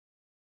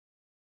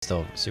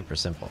Still super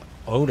simple.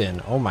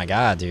 Odin, oh my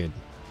god, dude.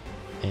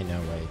 Ain't no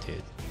way,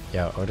 dude.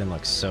 Yo, Odin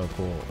looks so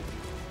cool.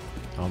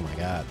 Oh my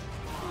god.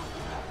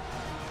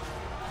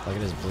 Look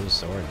at his blue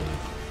sword, dude.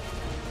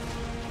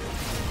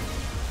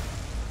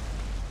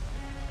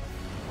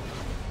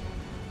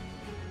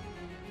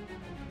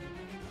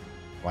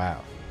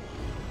 Wow.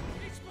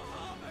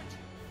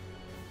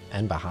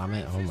 And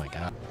Bahamut, oh my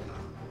god.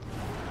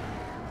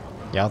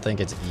 Y'all think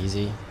it's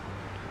easy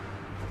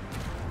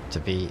to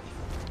beat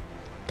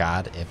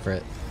God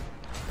Ifrit?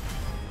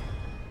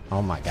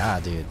 Oh my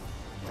god, dude.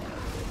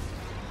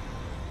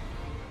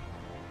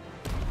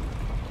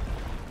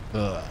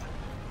 Ugh.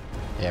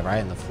 Yeah, right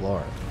in the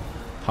floor.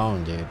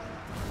 Pwn, dude.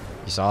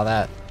 You saw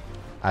that?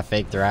 I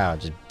faked her out,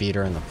 just beat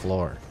her in the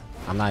floor.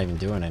 I'm not even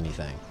doing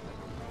anything.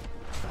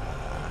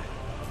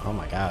 Oh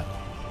my god.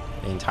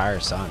 The entire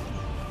sun.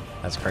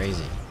 That's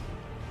crazy.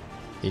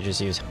 He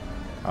just used...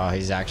 Oh,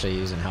 he's actually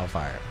using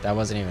Hellfire. That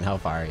wasn't even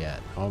Hellfire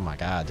yet. Oh my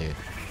god, dude.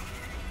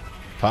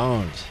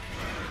 Pwned.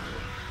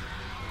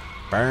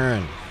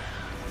 Burn.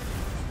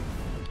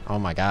 Oh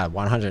my god,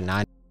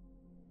 109.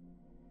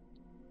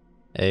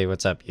 Hey,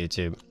 what's up,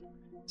 YouTube?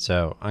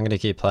 So, I'm going to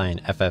keep playing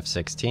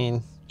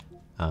FF16.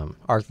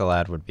 Arc the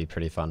Lad would be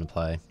pretty fun to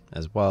play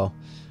as well,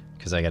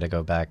 because I got to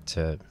go back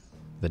to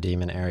the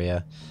demon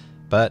area.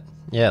 But,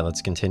 yeah,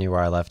 let's continue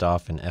where I left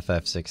off in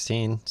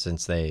FF16,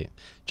 since they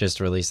just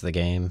released the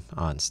game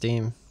on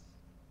Steam.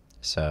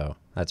 So,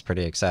 that's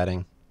pretty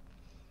exciting.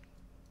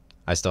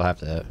 I still have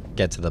to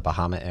get to the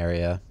Bahamut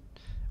area,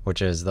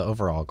 which is the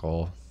overall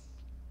goal.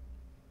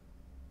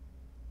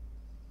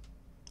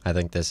 I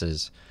think this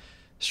is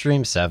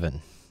stream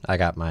 7. I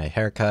got my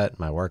haircut,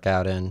 my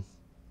workout in,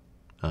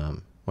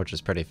 which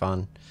is pretty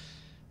fun.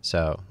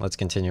 So let's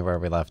continue where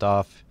we left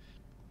off.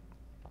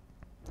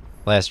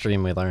 Last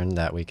stream we learned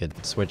that we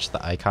could switch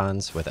the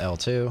icons with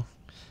L2,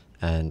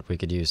 and we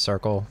could use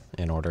circle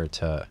in order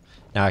to...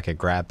 Now I could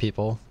grab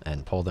people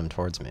and pull them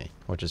towards me,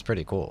 which is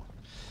pretty cool.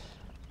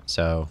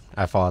 So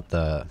I fought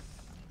the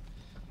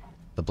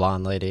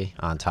blonde lady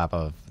on top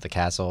of the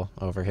castle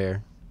over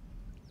here,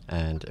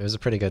 and it was a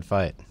pretty good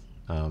fight,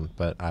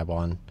 but I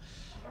won.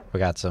 We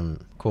got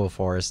some cool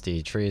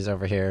foresty trees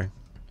over here.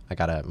 I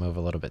gotta move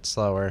a little bit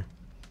slower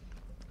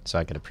so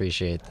I could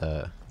appreciate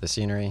the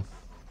scenery.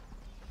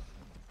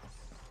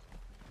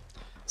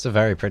 It's a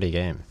very pretty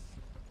game.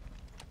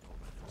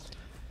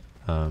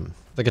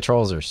 The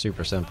controls are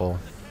super simple,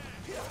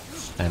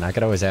 and I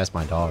could always ask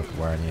my dog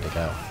where I need to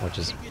go, which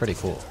is pretty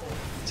cool.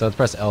 So let's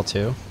press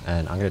L2,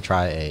 and I'm gonna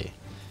try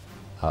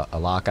a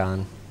lock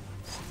on,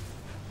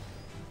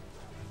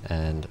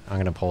 and I'm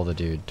gonna pull the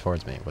dude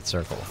towards me with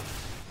circle.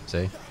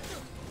 See?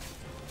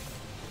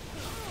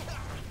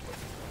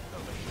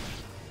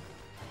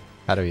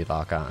 How do we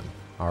lock on?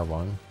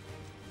 R1?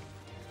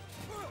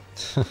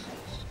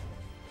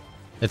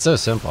 It's so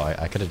simple,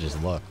 I could have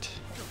just looked.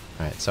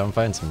 Alright, so I'm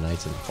fighting some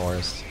knights in the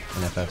forest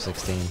in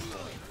FF16.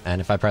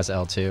 And if I press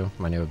L2,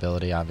 my new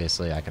ability,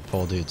 obviously I could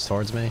pull dudes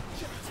towards me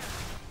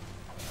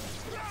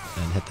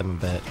and hit them a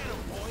bit.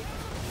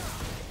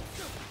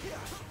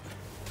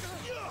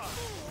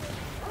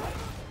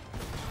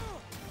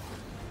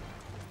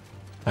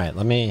 Alright,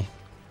 let me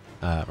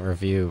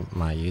review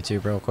my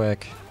YouTube real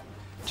quick,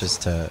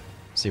 just to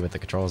see what the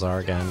controls are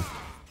again.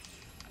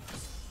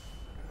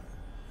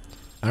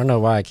 I don't know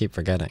why I keep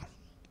forgetting.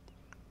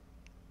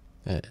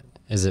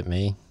 Is it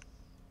me?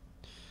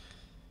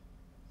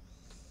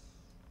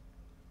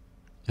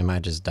 Am I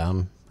just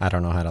dumb? I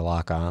don't know how to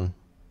lock on.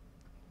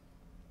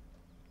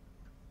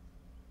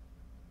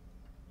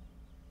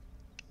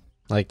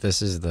 Like,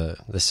 this is the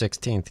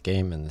 16th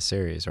game in the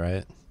series,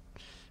 right?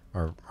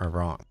 Or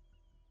wrong?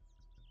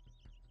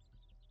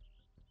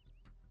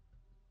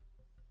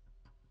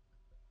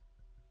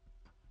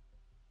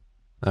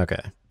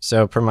 Okay,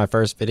 so for my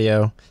first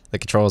video, the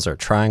controls are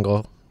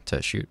triangle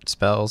to shoot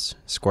spells,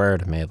 square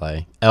to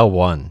melee,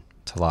 L1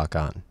 to lock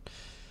on,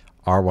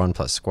 R1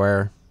 plus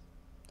square,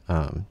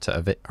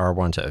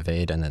 R1 to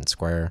evade, and then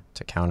square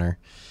to counter,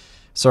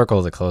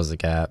 circle to close the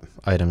gap,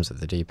 items with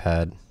the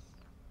D-pad,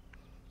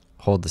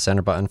 hold the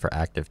center button for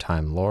active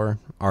time lore,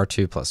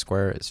 R2 plus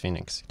square is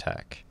Phoenix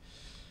attack.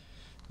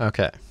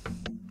 Okay,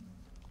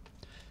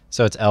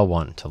 so it's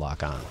L1 to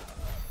lock on.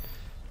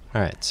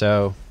 Alright,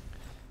 so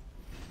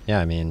yeah,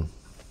 I mean,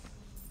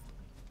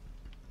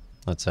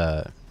 let's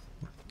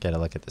get a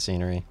look at the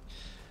scenery.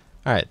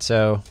 Alright,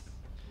 so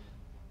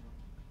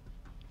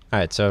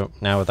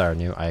now with our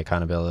new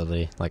icon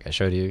ability, like I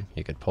showed you,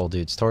 you could pull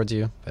dudes towards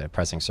you by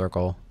pressing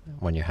circle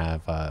when you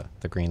have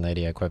the green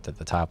lady equipped at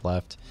the top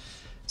left.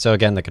 So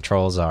again, the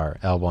controls are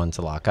L1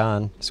 to lock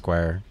on,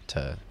 square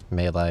to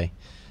melee,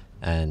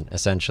 and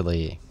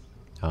essentially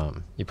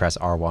you press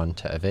R1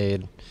 to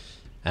evade,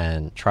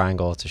 and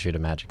triangle to shoot a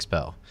magic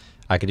spell.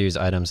 I could use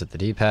items at the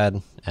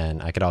D-pad,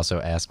 and I could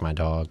also ask my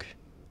dog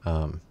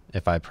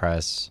if I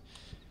press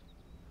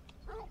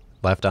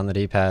left on the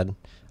D-pad,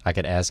 I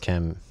could ask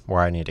him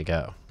where I need to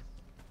go.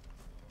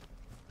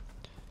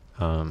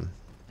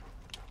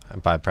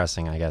 By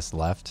pressing, I guess,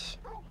 left.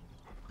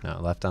 No,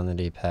 left on the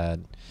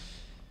D-pad.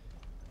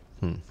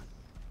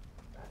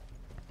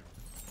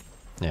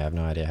 Yeah, I have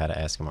no idea how to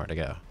ask him where to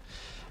go.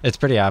 It's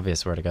pretty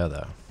obvious where to go,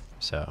 though.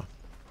 So,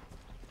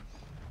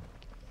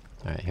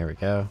 alright, here we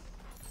go.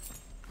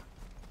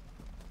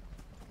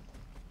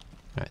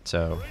 Alright,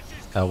 so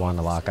L1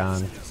 to lock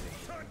on.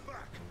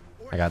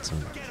 I got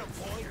some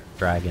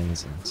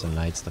dragons and some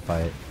knights to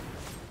fight.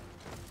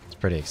 It's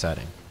pretty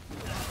exciting.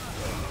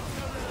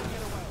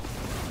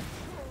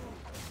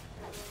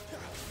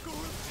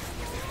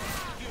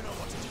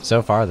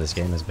 So far, this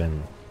game has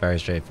been very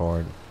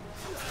straightforward.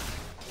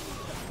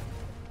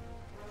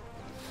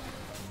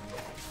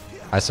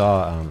 I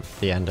saw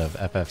the end of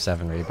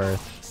FF7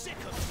 Rebirth,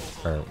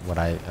 or what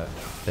I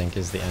think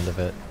is the end of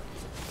it,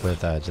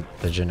 with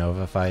the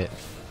Genova fight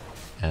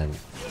and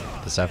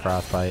the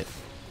Sephiroth fight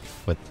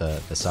with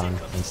the sun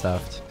and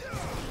stuff.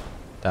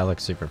 That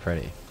looks super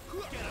pretty.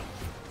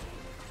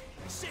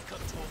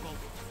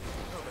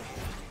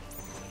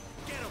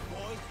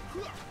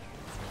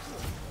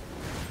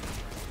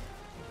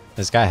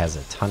 This guy has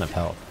a ton of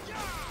health.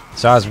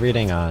 So I was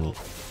reading on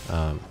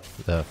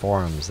the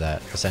forums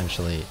that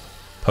essentially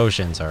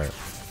potions are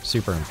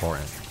super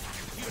important.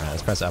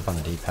 Let's press up on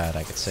the D-pad.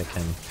 I could sick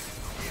him.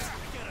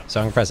 So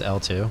I'm going to press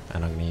L2,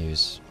 and I'm going to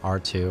use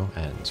R2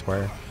 and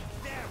square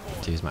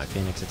to use my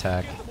Phoenix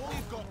attack.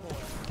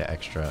 Get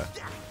extra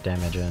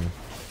damage in.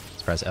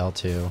 Let's press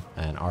L2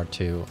 and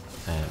R2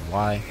 and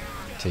Y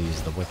to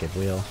use the Wicked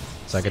Wheel.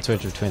 So I could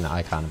switch between the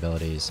icon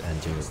abilities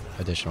and do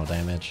additional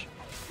damage.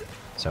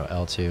 So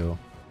L2,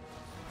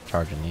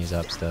 charging these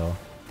up still.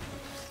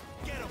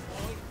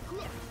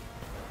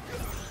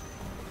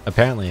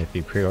 Apparently if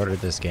you pre-ordered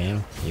this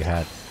game, you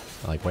had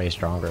like way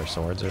stronger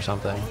swords or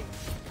something.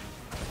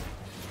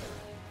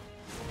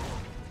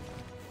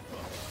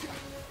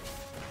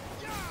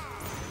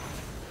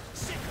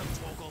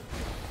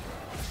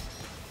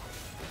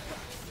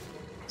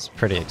 It's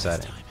pretty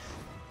exciting.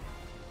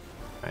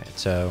 Alright,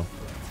 so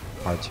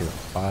R2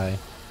 and Y,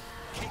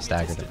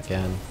 staggered him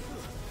again.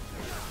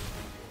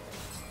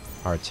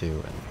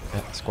 R2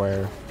 and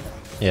square.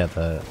 Yeah,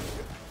 the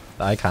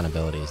icon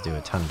abilities do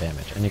a ton of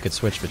damage, and you could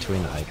switch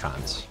between the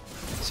icons,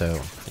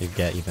 so you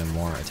get even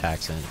more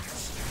attacks in,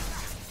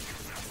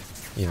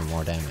 even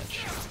more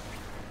damage.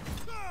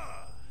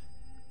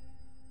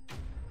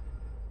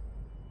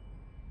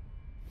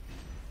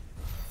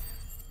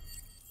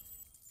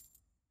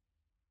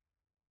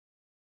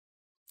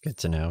 Good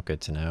to know,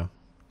 good to know.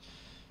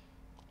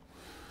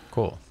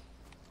 Cool.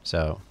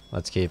 So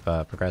let's keep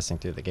progressing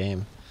through the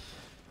game.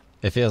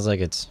 It feels like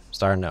it's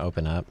starting to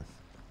open up.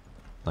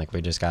 Like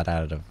we just got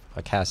out of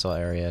a castle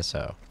area,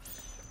 so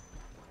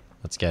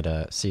let's get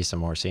see some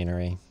more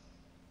scenery.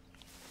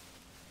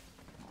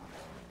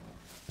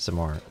 Some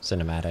more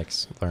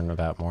cinematics, learn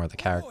about more of the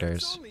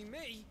characters. Oh, it's only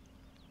me.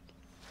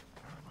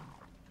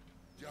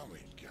 Damn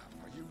it, Gav,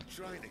 are you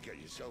trying to get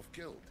yourself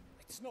killed?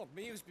 It's not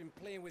me who's been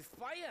playing with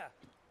fire.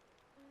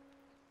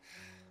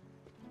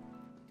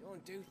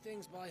 Don't do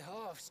things by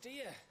halves, do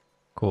you?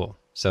 Cool.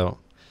 So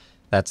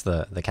that's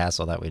the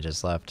castle that we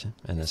just left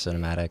in the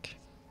cinematic.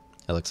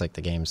 It looks like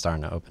the game's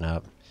starting to open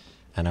up.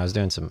 And I was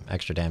doing some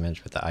extra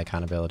damage with the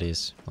icon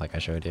abilities, like I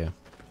showed you.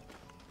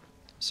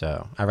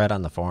 So I read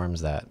on the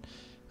forums that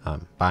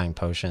buying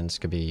potions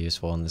could be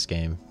useful in this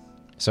game.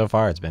 So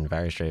far it's been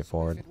very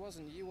straightforward.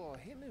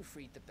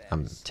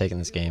 I'm taking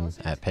this game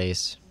at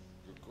pace.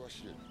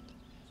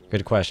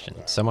 Good question.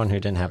 Someone who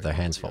didn't have their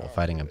hands full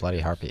fighting a bloody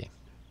harpy,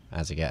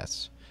 as a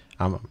guess.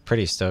 I'm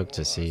pretty stoked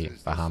to see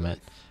Bahamut.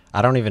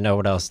 I don't even know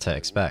what else to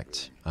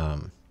expect.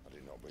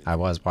 I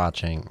was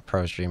watching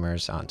pro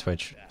streamers on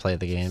Twitch play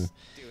the game,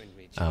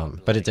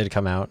 but it did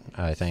come out,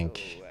 I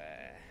think,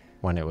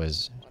 when it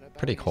was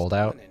pretty cold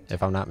out,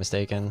 if I'm not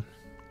mistaken.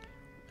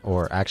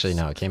 Or actually,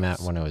 no, it came out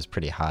when it was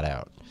pretty hot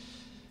out.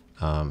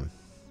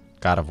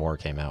 God of War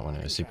came out when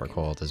it was super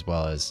cold, as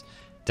well as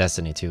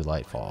Destiny 2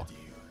 Lightfall.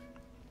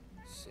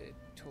 Sid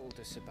told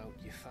us about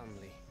your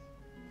family.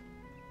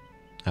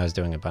 I was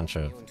doing a bunch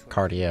of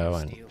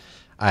cardio, and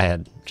I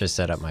had just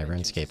set up my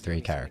RuneScape 3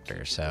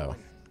 character, so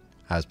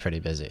I was pretty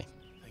busy.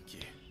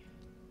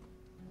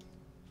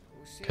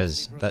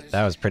 Because that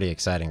was pretty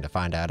exciting to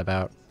find out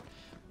about.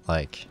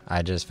 Like,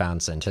 I just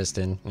found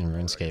Santistan in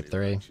RuneScape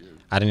 3.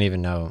 I didn't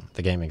even know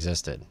the game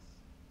existed,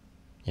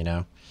 you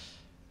know?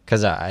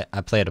 Because I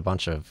played a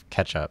bunch of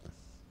catch-up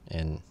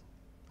in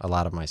a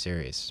lot of my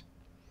series.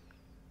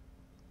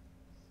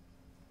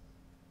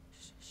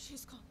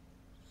 She's gone.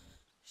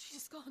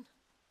 She's gone.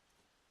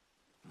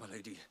 My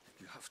lady,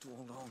 you have to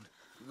hold on.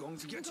 We're going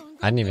to get you.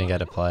 I didn't even get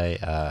to play,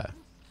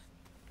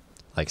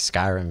 like,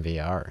 Skyrim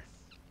VR.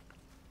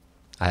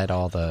 I had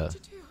all the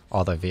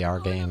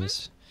VR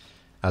games.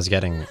 I was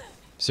getting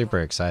super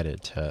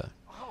excited to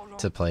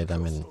play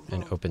them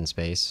in open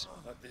space.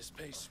 At this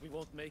pace, we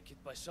won't make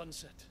it by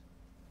sunset.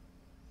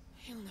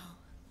 He'll know.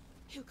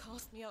 He'll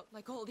cast me out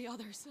like all the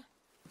others.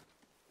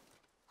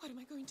 What am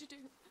I going to do?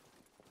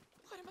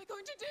 What am I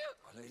going to do?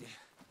 My lady.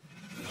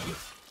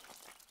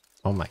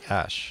 Oh my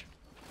gosh.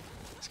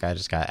 This guy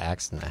just got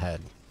axed in the head.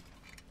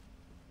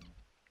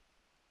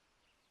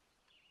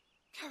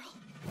 Carol.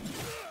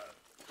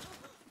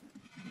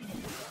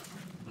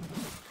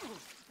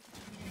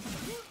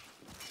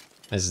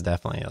 This is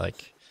definitely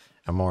like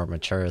a more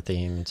mature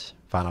themed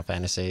Final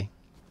Fantasy.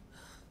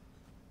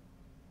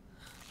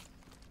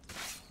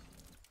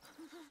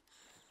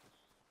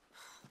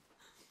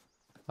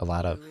 A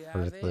lot of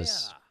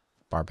ruthless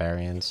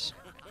barbarians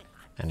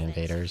and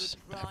invaders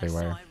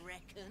everywhere.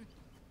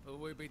 But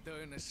we'd be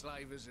doing the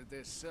slavers a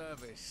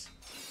disservice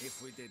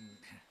if we didn't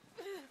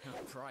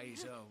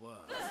praise her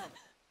work.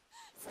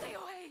 Stay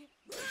away!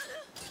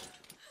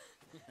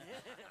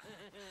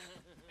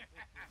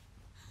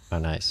 Oh,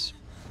 nice.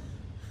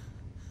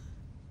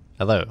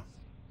 Hello.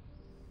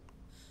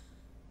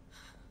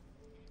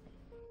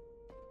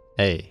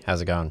 Hey,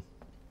 how's it going?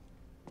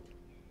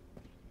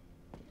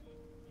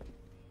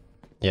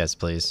 Yes,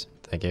 please.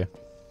 Thank you.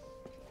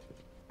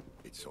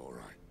 It's all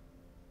right.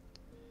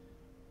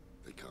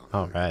 They can't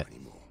All hurt right. you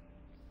anymore.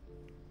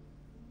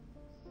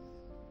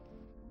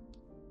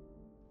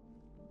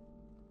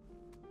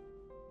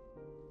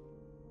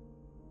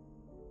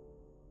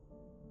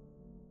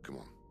 Come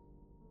on.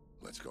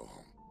 Let's go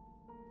home.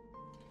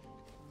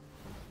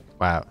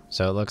 Wow.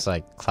 So it looks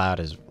like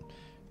Cloud's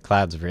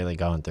really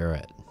going through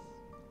it.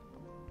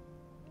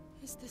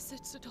 Is this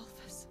it,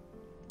 Sidolphus?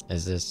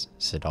 Is this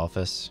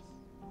Sidolphus?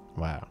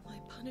 Wow. My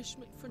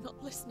punishment for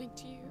not listening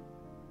to you?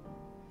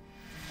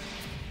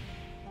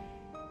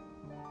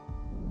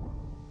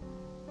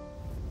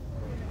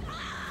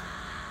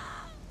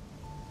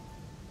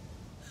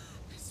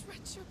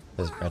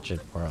 This wretched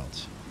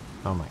world.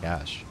 Oh my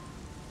gosh.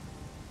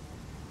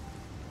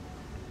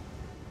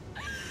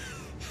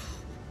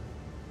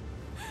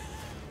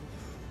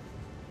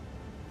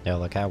 Yo,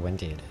 look how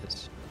windy it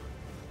is.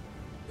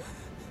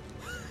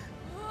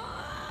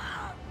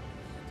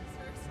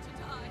 Deserves to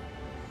die.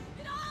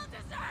 It all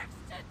deserves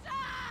to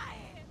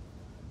die.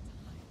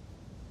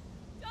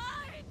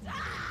 Die.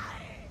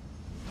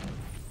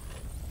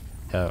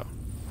 Yo.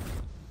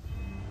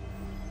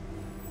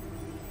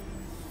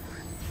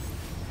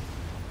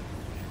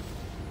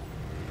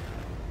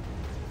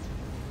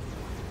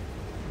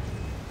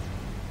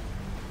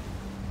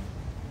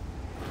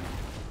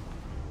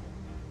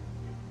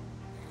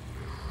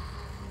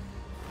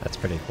 That's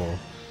pretty cool.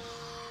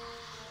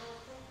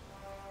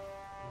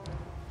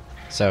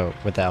 So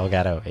with the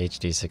Elgato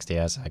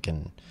HD60S, I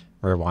can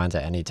rewind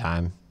at any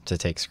time to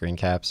take screen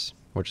caps,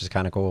 which is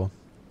kind of cool.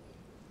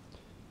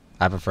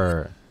 I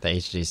prefer the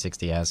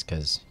HD60S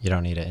because you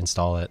don't need to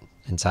install it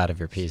inside of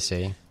your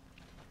PC.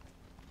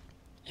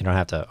 You don't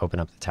have to open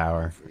up the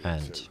tower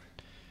and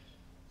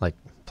like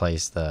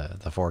place the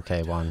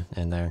 4K one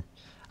in there.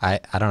 I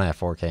don't have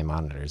 4K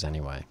monitors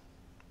anyway,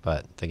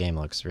 but the game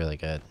looks really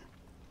good.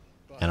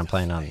 And I'm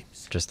playing on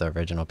just the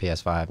original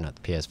PS5, not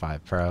the PS5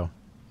 Pro.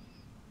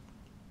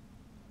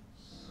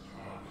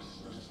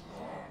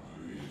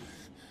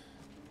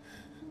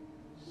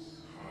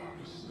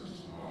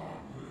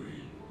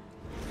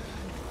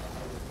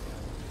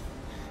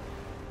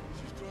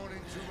 She's drawn in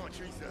too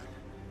much ether.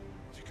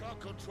 She can't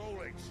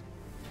control it.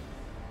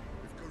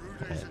 If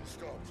Garuda isn't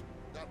stopped,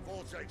 that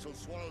vortex will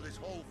swallow this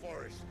whole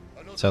forest.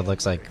 So it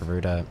looks like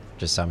Garuda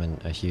just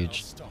summoned a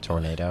huge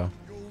tornado.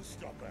 You'll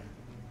stop her.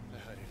 I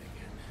heard it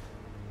again.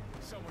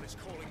 Someone is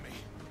calling me.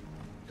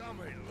 Damn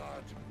it,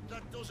 lad.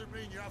 That doesn't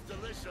mean you have to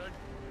listen. Well,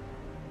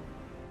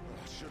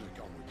 I should have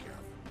gone with Gav.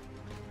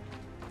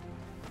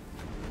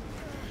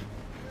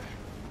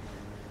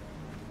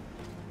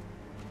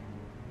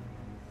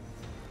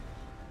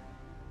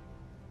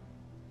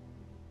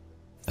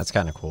 That's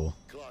kind of cool.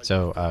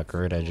 So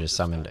Garuda just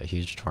summoned a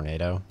huge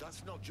tornado.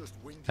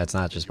 That's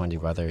not just windy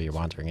weather you're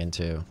wandering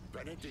into.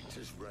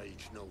 Benedicta's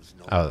rage knows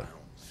no Oh,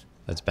 bounds.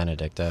 that's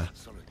Benedicta.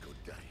 That's on a good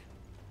day.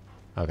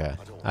 Okay,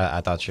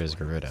 I thought she was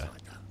Garuda.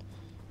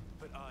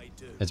 But I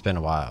do. It's been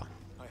a while.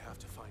 I have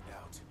to find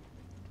out.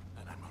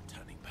 And I'm not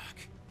turning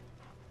back.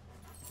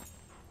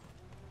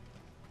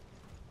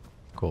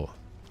 Cool.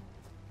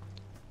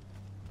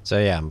 So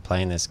yeah, I'm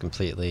playing this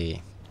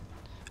completely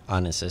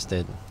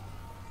unassisted.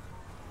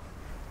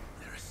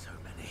 There are so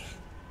many.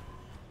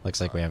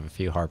 Looks like we have a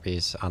few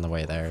harpies on the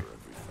way there. Every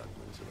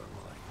fragment of her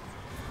mind.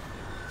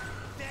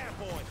 There,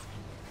 boy!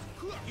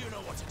 You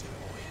know what to do,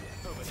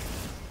 boy. Over here.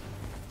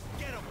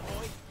 Get him,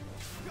 boy!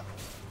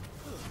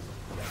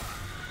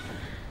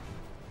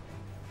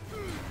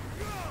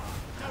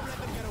 Don't let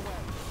them get away.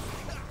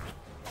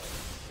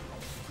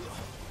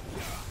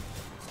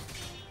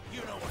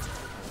 You know what to do.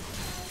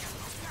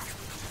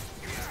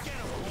 Get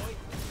him, boy!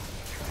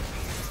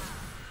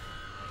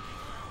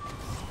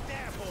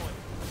 There, boy!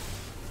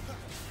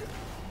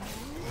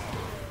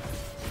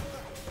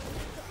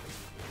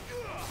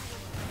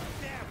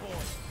 There,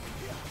 boy!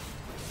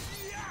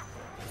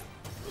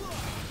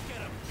 Get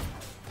him!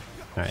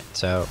 Alright,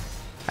 so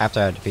after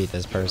I defeat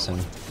this person,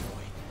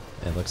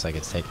 it looks like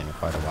it's taken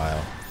quite a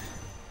while.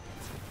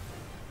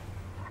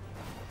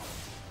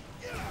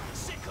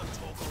 Sick of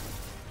talking.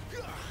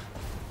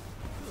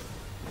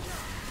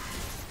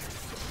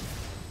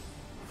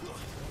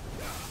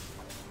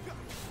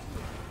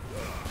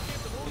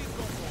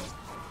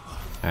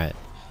 Alright,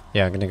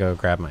 yeah, I'm gonna go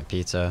grab my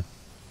pizza.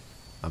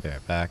 I'll be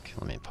right back.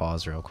 Let me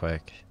pause real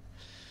quick.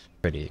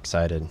 Pretty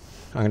excited.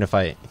 I'm gonna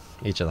fight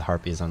each of the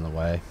harpies on the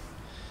way.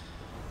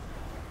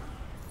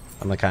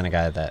 I'm the kind of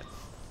guy that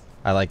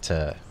I like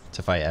to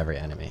fight every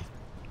enemy.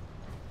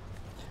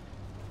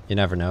 You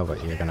never know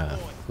what you're gonna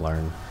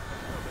learn.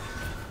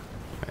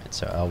 Alright,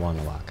 so L1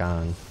 to lock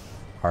on,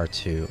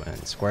 R2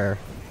 and square,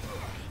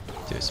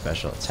 do a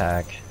special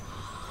attack,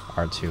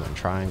 R2 and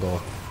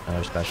triangle,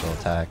 another special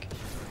attack,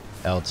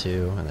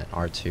 L2 and then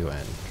R2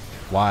 and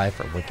Y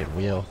for wicked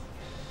wheel.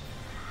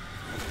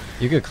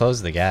 You could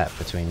close the gap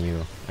between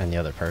you and the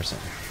other person,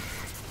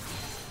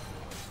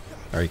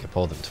 or you could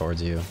pull them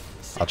towards you.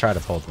 I'll try to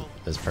pull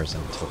this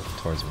person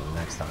towards me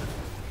next time.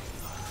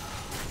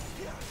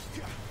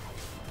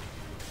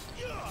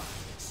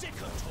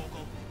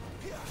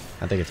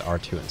 I think it's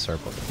R2 and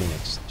circle the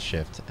Phoenix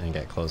shift and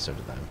get closer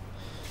to them.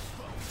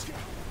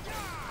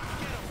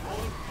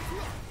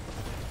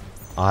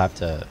 I'll have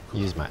to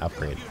use my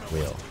upgrade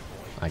wheel,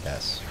 I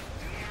guess.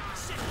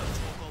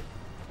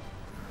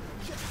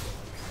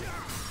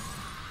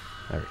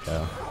 There we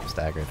go.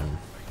 Staggered him.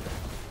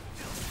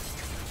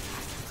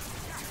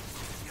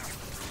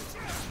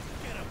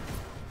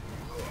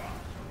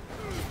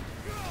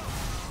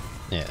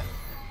 Yeah.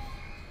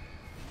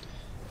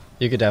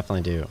 You could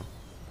definitely do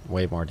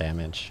way more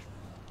damage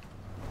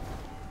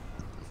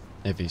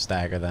if you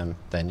stagger them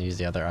than use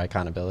the other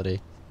icon ability.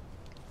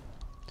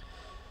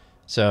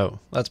 So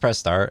let's press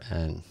start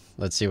and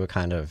let's see what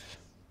kind of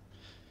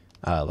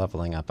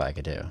leveling up I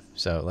could do.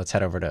 So let's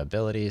head over to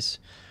abilities.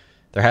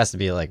 There has to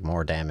be like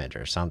more damage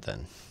or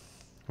something.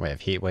 We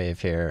have Heat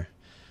Wave here,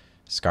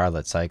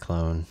 Scarlet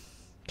Cyclone.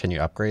 Can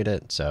you upgrade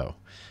it? So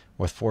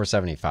with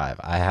 475,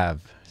 I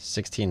have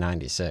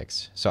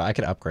 1696. So I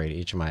could upgrade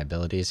each of my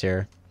abilities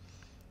here.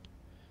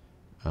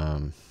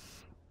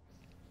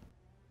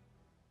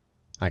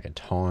 I could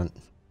taunt.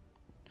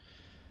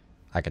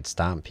 I could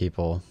stomp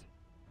people.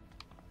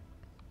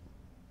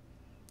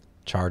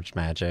 Charged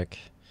magic.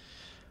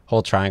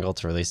 Hold triangle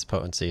to release the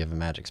potency of a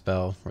magic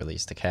spell.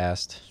 Release to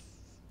cast.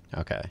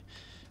 Okay.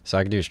 So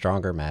I could do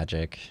stronger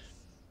magic.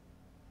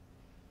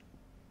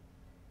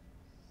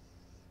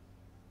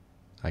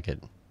 I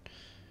could...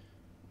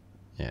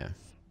 Yeah.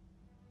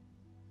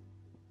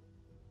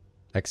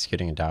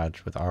 Executing a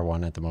dodge with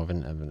R1 at the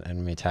moment of an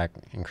enemy attack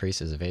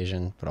increases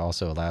evasion, but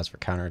also allows for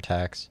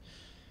counterattacks.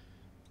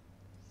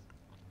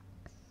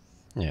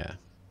 Yeah.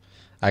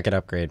 I could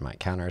upgrade my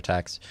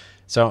counterattacks.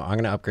 So I'm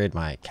going to upgrade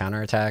my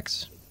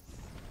counterattacks.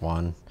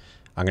 1.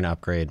 I'm going to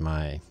upgrade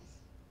my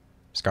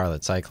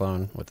Scarlet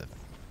Cyclone with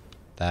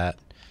that.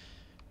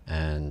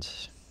 And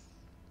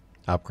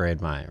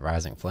upgrade my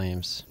Rising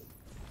Flames.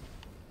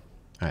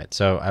 Alright,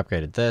 so I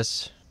upgraded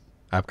this.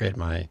 I upgrade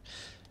my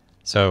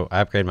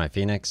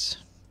Phoenix.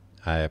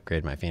 I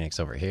upgrade my Phoenix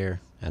over here.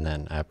 And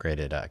then I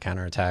upgraded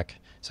counterattack.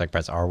 So I can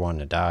press R1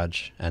 to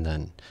dodge. And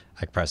then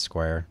I can press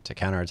square to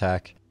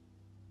counterattack.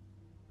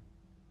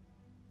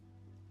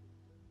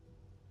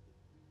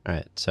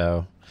 Alright,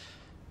 so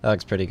that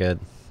looks pretty good.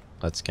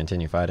 Let's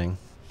continue fighting.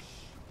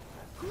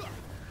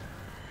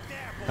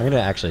 I'm going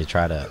to actually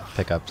try to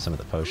pick up some of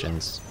the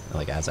potions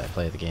like as I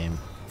play the game.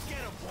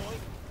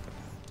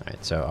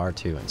 Alright, so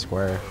R2 and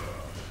square.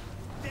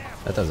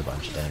 That does a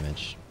bunch of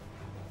damage.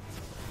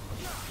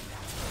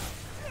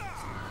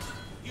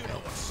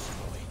 Okay.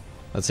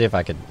 Let's see if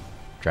I could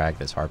drag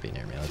this harpy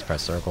near me. Let's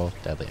press circle,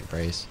 deadly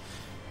embrace.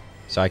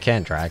 So I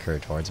can't drag her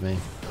towards me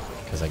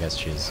because I guess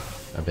she's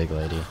a big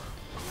lady.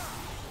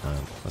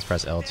 Let's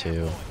press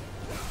L2.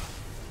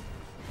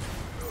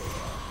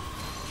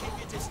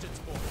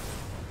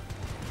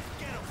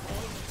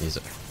 Use a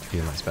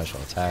few of my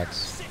special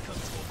attacks.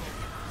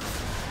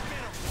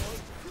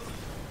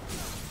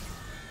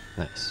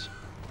 Nice.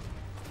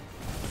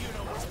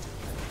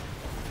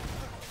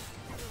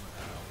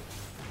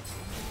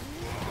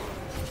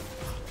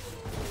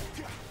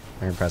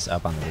 I'm gonna press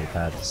up on the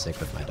D-pad to stick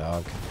with my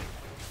dog.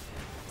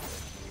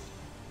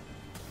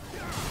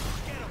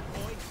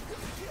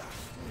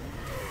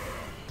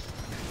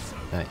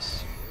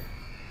 Nice.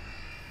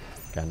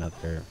 Got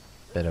another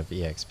bit of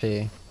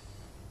EXP.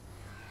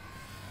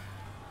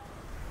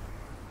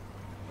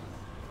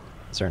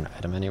 Is there an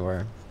item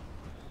anywhere?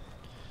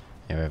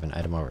 Yeah, we have an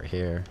item over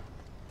here.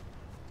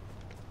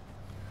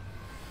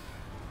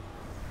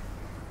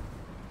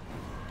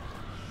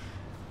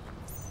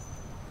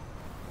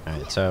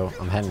 Alright, so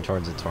I'm heading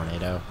towards a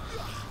tornado.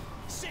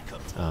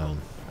 I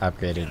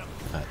upgraded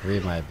 3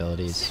 of my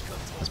abilities.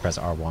 Let's press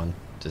R1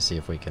 to see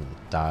if we can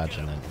dodge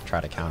and then try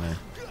to counter.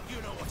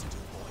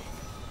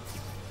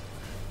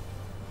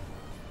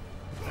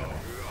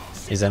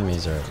 These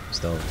enemies are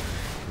still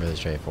really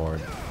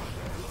straightforward.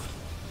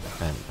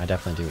 And I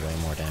definitely do way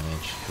more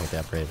damage with the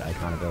upgraded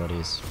icon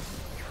abilities.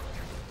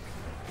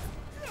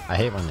 I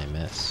hate when they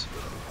miss.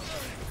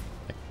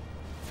 Like,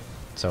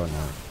 so annoying.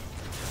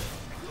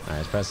 Alright,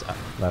 let's press up,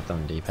 left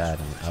on the D-pad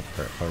and up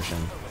for a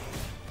potion.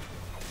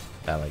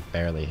 That like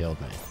barely healed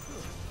me.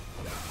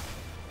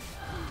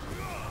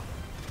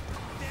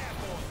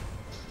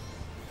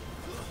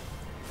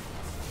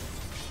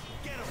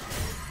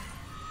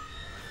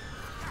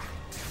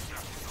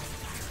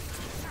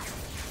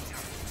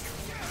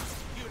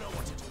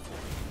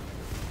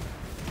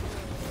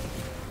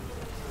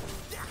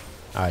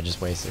 Oh, I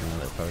just wasted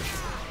another potion.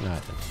 No, I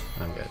didn't.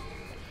 I'm good.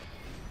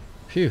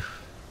 Phew.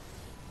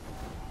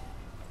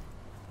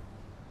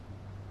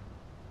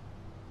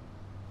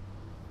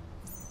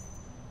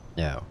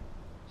 Yo.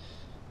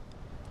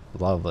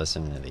 Love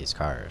listening to these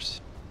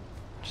cars.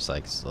 Just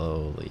like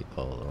slowly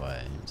pull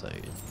away. It's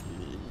like...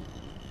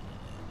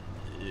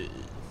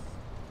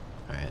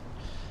 Alright.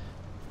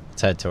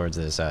 Let's head towards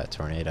this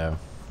tornado.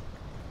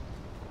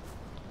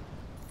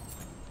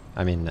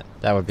 I mean,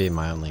 that would be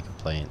my only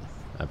complaint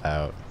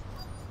about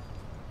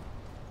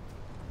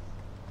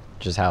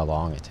just how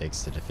long it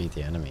takes to defeat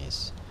the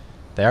enemies.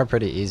 They are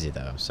pretty easy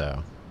though,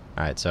 so...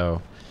 Alright,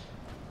 so...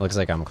 Looks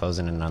like I'm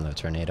closing in on the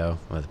tornado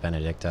with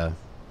Benedicta.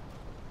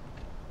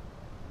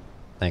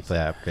 Thankfully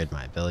I upgrade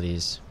my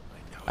abilities.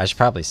 I should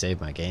probably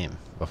save my game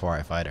before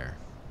I fight her.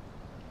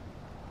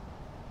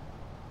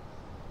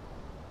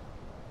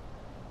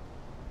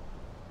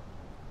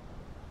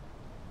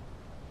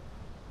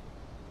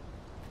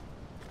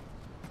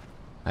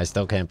 I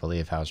still can't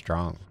believe how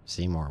strong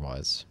Seymour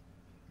was.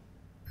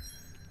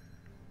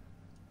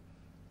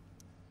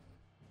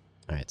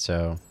 Alright,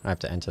 so I have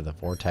to enter the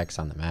vortex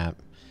on the map.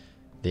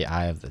 The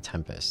Eye of the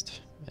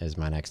Tempest is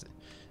my next...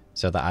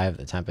 So the Eye of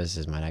the Tempest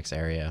is my next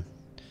area.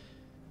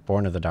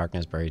 Born of the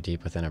darkness, buried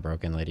deep within a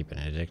broken Lady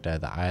Benedicta,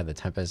 the Eye of the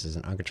Tempest is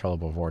an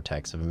uncontrollable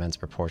vortex of immense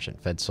proportion,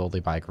 fed solely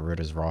by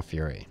Garuda's raw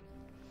fury.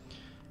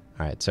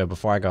 Alright, so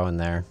before I go in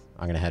there,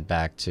 I'm going to head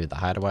back to the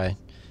hideaway.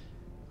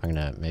 I'm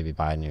going to maybe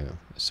buy a new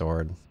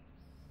sword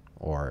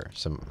or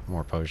some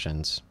more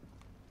potions.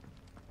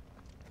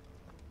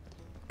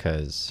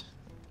 Because,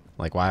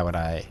 like, why would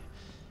I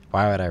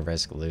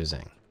risk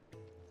losing?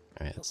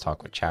 Alright, let's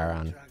talk with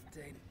Charon.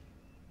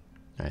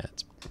 Alright,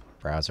 let's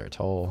browse our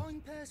toll.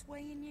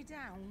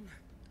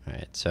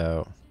 Alright,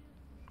 so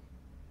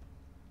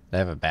they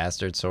have a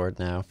bastard sword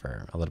now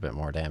for a little bit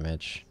more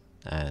damage,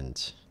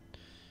 and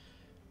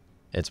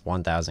it's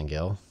 1,000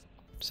 gil.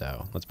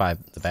 So let's buy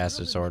the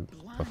bastard sword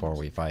before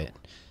we fight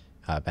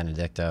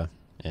Benedicta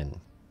in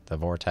the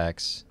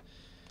vortex.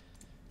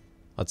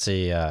 Let's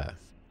see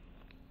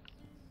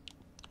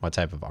what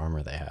type of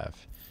armor they have.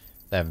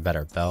 They have a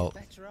better belt.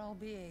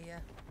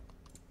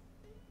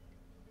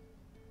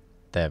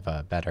 They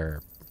have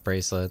better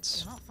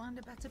bracelets.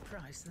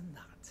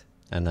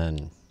 And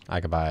then I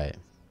could buy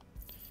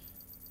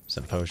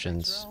some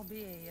potions.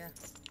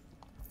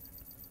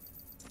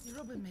 You're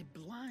rubbing me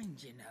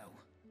blind, you know.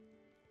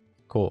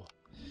 Cool.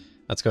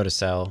 Let's go to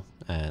sell,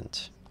 and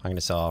I'm going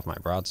to sell off my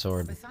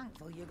broadsword,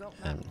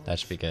 and that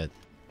should be good.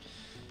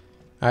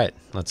 Alright,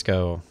 let's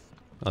go.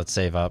 Let's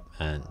save up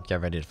and get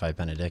ready to fight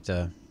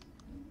Benedicta.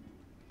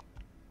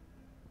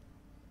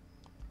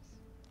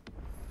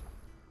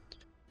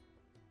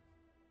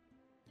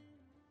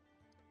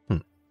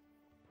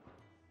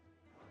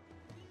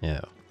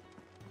 Yeah.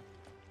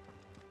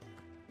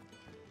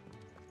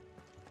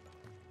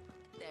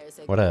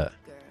 What a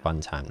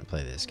fun time to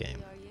play this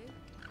game.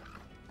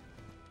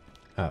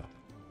 Oh.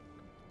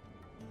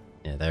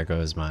 Yeah, there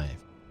goes my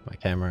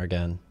camera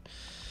again.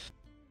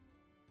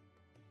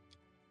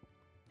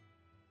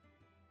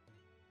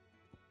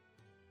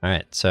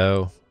 Alright,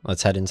 so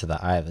let's head into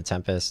the Eye of the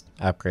Tempest.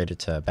 Upgraded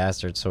to a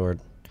bastard sword.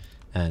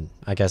 And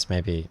I guess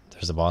maybe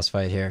there's a boss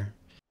fight here.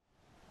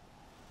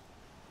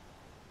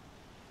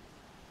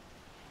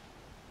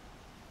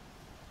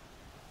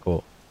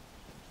 Cool.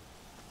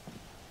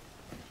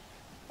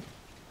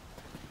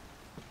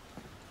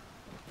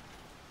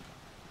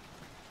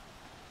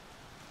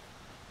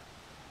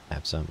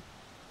 Have some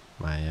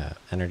my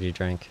energy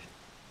drink.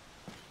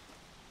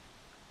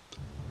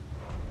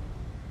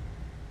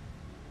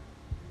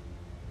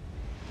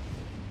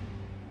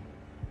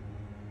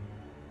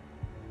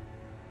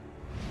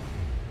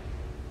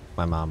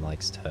 My mom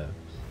likes to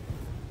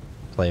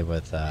play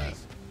with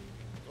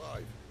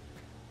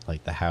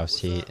like the house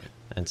heat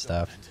and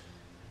stuff.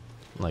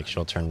 Like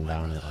she'll turn it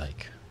down at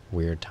like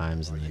weird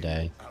times in the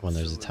day when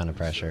there's a ton of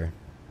pressure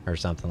or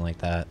something like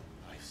that.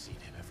 I've seen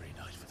him every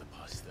night for the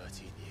past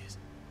 13 years.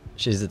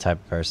 She's the type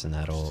of person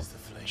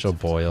she'll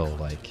boil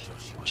like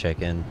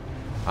chicken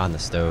on the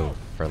stove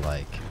for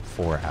like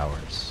 4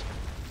 hours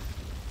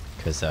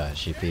because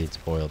she feeds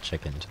boiled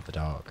chicken to the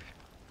dog.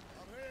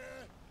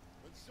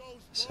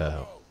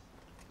 So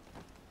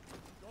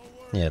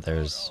yeah,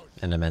 there's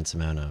an immense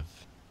amount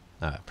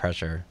of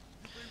pressure,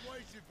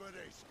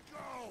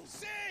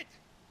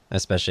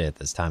 especially at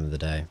this time of the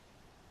day.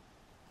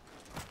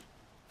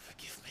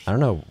 I don't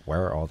know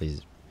where all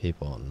these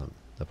people in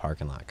the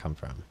parking lot come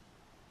from.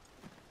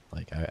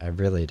 Like, I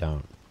really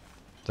don't.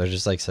 They're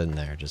just like sitting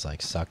there, just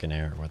like sucking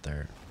air with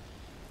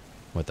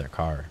their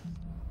car.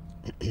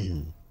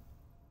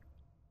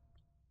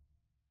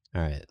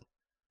 Alright.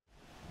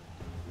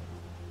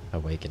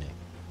 Awakening.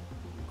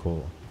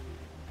 Cool.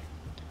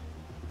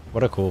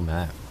 What a cool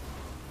map.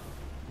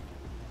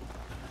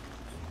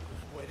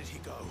 Where did he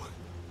go?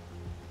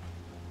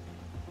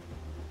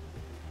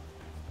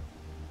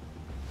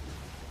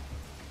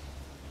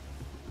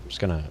 I'm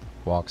just gonna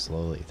walk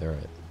slowly through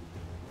it.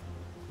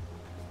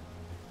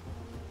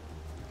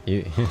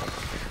 You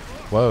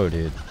Whoa,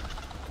 dude.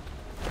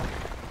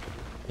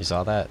 You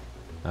saw that?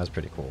 That was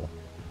pretty cool.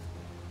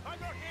 I'm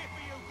not here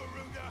for you,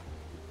 Garuda.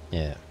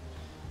 Yeah.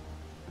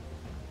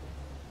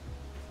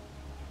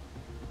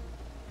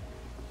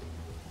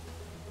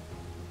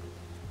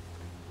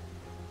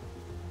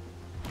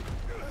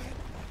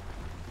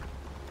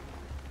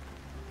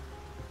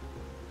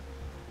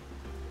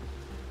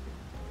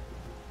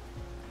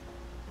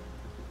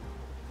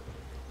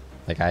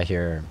 Like, I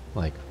hear,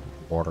 like,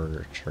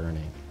 water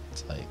churning.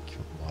 It's like,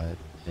 what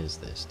is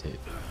this, dude?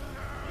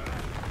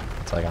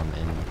 It's like I'm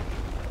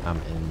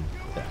in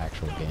the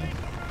actual game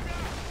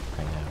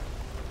right now.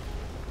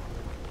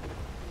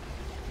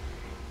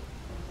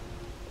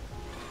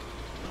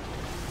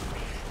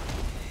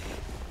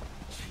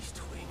 She's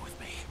toying with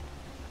me.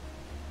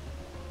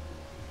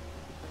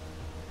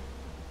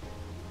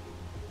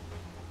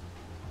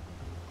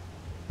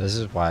 This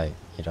is why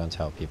you don't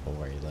tell people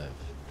where you live.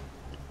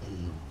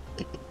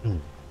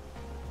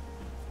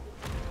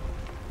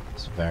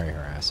 It's very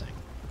harassing.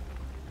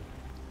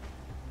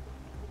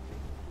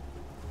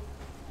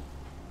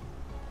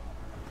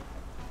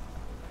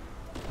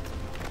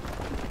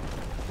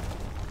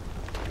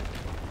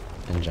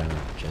 In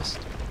general, just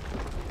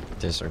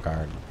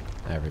disregard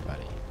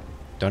everybody.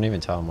 Don't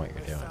even tell them what you're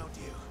doing. Found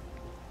you.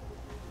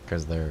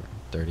 Because they're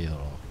dirty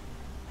little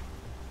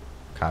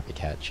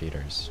copycat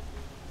cheaters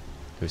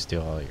who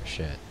steal all your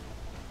shit.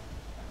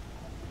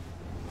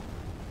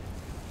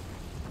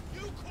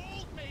 You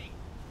called me.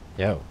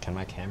 Yo, can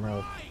my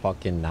camera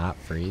fucking not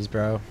freeze,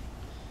 bro?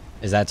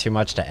 Is that too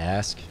much to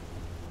ask?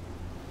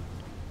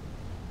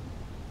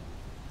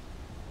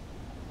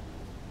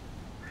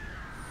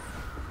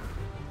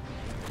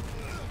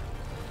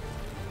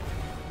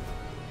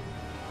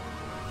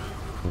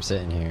 I'm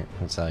sitting here,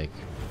 it's like,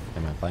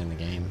 am I playing the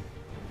game?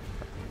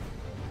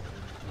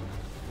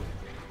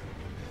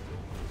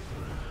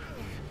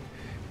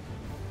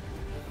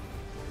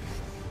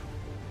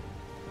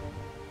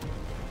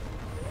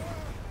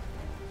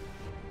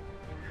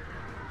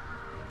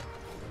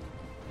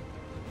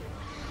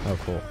 Oh,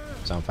 cool.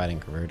 So I'm fighting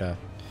Garuda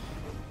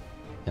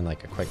in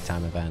like a quick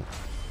time event.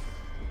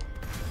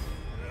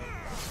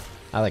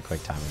 I like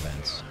quick time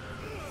events.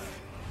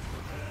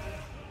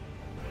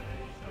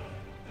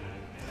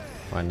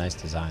 What a nice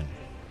design.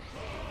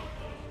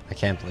 I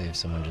can't believe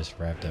someone just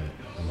revved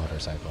a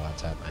motorcycle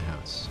outside my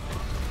house.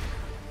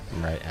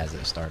 Right as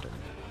it started.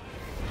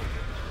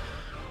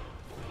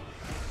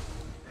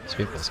 These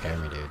people scare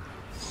me, dude.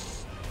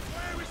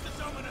 Where is the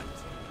dominant?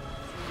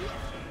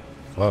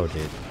 Whoa,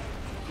 dude.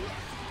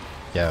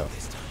 Yo,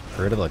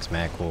 Garuda looks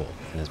mad cool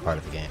in this part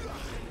of the game.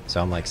 So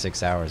I'm like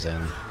 6 hours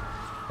in.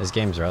 This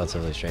game's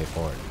relatively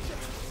straightforward.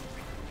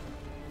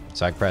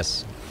 So I can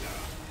press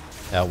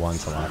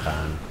L1 to lock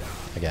on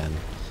again,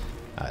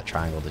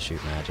 triangle to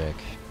shoot magic,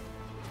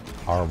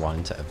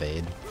 R1 to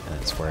evade, and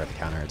then square to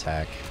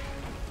counterattack.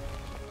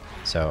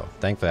 So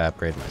thankfully I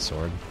upgraded my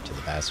sword to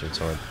the bastard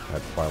sword right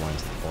before I went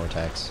to the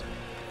vortex.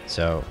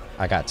 So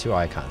I got two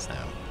icons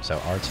now. So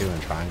R2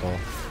 and triangle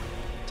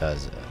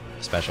does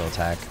a special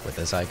attack with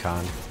this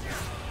icon,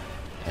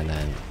 and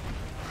then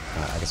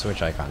I can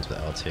switch icons with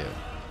L2,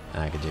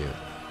 and I could do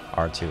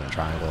R2 and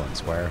triangle and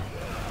square.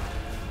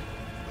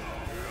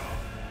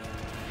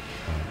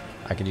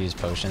 I could use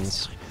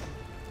potions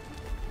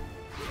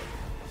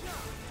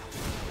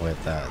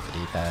with the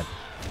D-pad.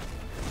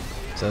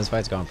 So this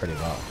fight's going pretty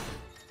well.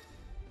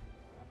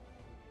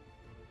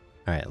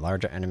 Alright,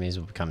 larger enemies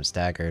will become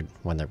staggered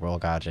when their roll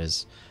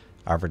gauges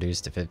are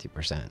reduced to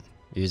 50%.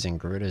 Using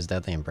Garuda's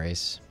Deadly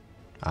Embrace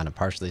on a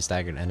partially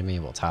staggered enemy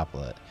will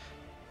topple it.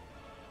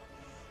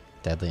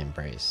 Deadly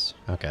Embrace.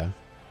 Okay.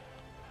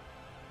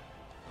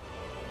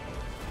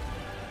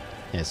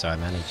 Yeah, so I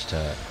managed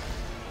to,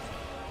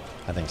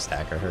 I think,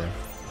 stagger her.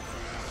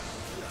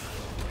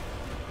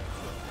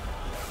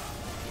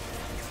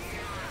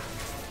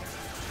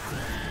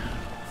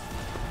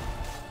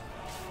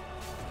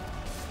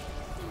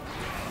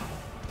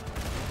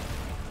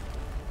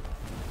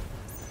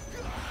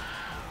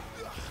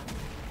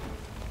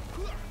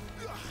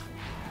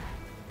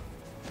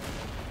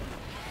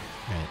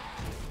 Alright.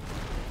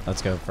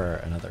 Let's go for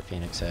another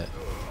Phoenix hit.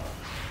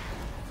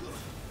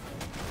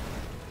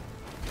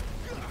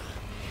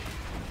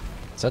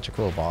 Such a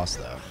cool boss,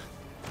 though.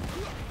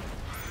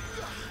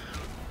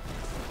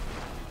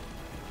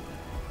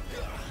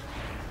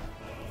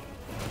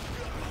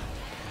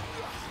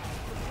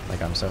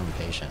 Like, I'm so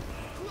impatient.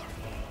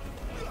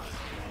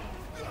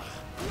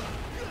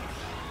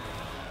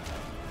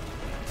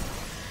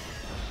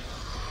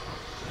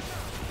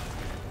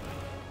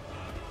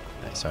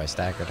 Right, so I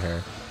staggered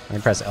her. Let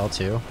me press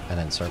L2 and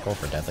then circle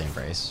for Deadly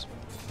Embrace.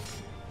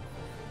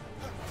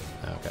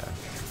 Okay,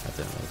 that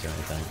didn't really do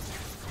anything.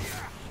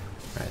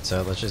 Alright,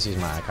 so let's just use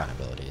my icon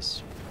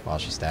abilities while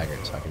she's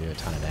staggered so I can do a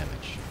ton of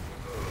damage.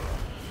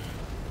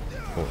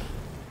 Cool.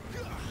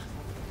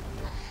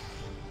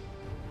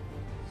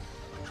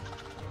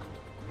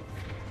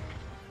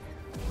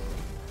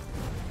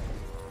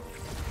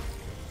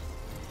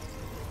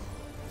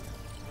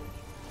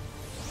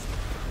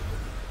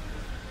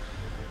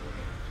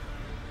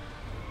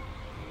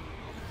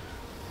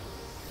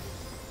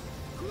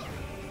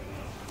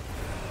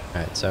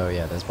 Alright, so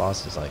yeah, this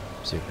boss is like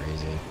super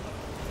easy.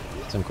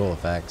 Some cool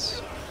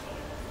effects.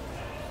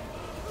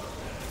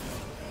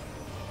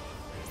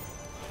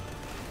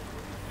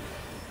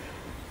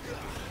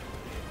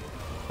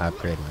 I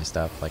upgrade my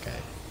stuff like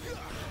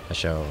I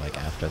show like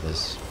after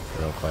this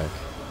real quick.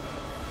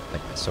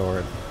 Like my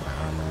sword, my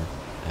armor,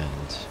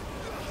 and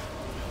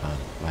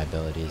my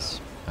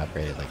abilities. I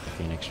upgraded like the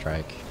Phoenix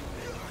Strike.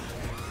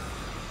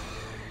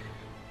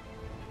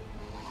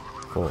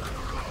 Cool.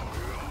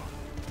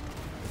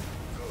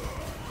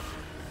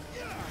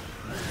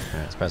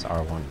 Alright, let's press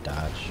R1 to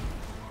dodge.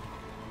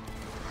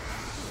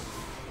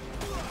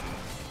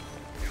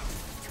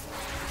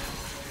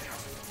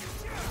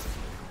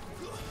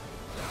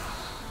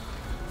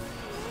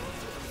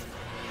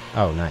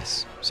 Oh,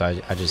 nice. So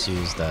I just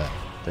used the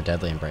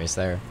Deadly Embrace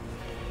there.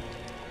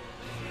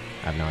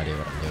 I have no idea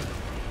what I'm doing.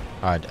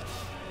 Oh, I did.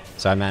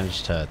 So I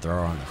managed to throw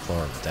her on the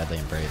floor with Deadly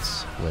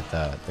Embrace with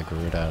the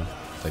Garuda,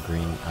 the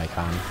green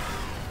icon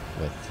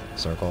with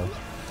circle.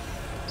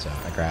 So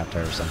I grabbed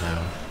her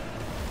somehow.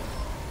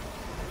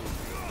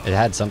 It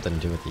had something to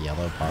do with the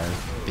yellow part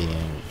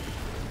being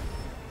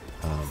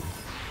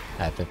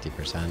at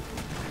 50%.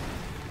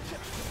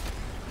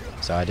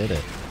 So I did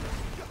it,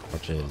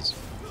 which is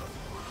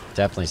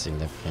definitely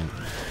significant.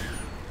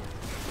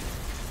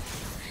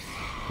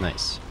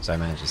 Nice. So I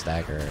managed to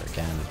stagger her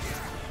again.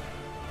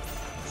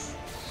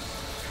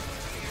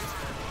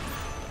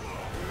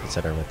 Let's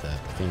hit her with the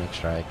Phoenix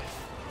Strike.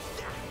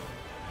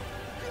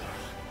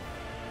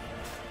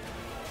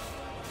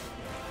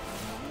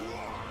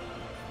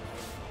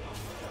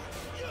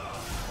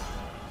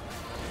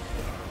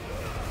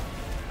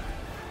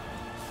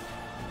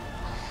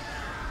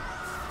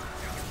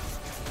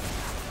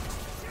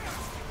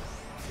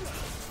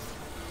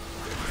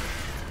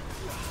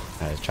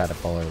 I try to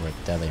pull her with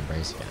Deadly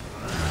Embrace again.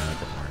 No, it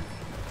didn't work.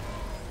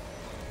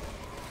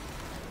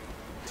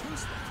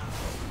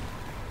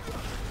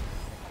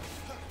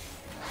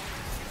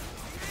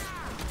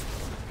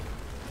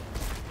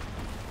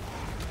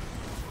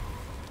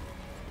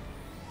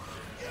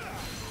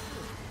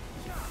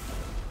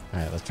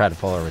 Alright, let's try to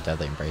pull her with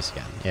Deadly Embrace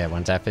again. Yeah,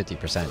 when it's at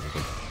 50%, you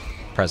can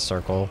press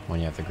circle when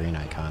you have the green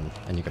icon,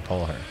 and you can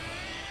pull her.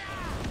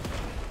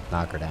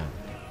 Knock her down.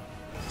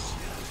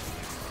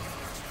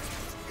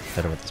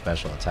 Hit her with the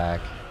special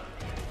attack.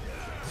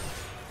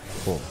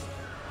 Cool.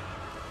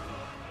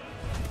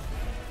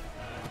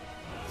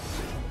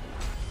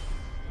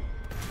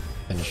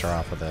 Finish her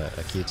off with a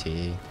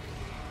QTE.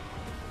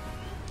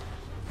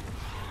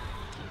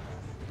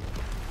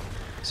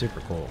 Super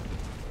cool.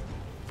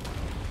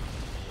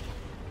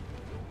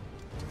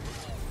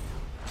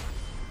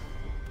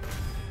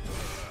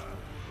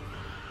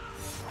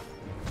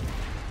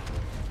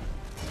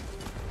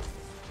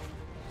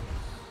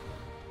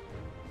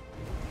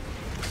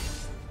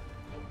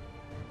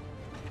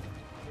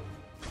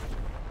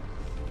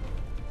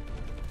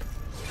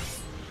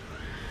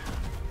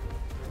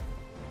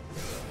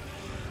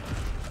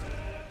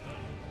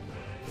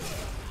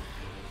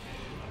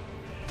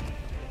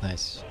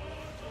 Nice.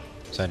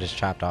 So I just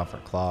chopped off her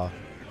claw.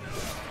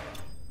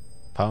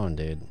 Pwn,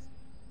 dude.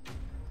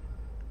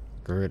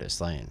 Garuda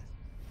slain.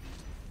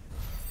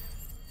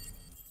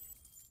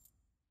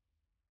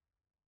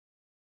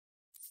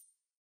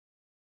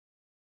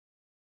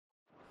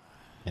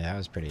 Yeah, that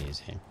was pretty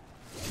easy.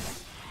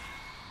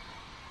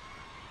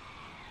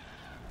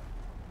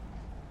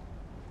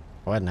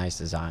 What a nice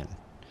design.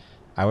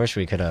 I wish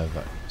we could have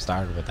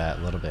started with that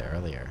a little bit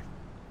earlier.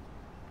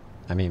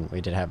 I mean, we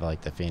did have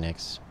like the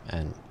Phoenix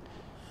and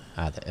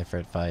the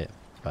Ifrit fight,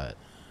 but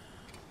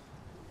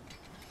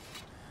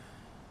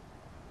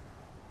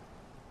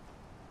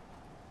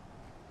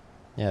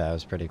yeah, that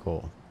was pretty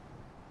cool.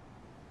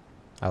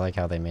 I like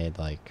how they made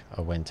like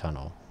a wind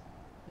tunnel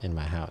in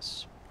my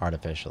house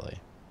artificially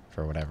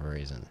for whatever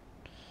reason.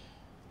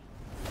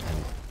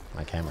 And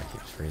my camera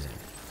keeps freezing.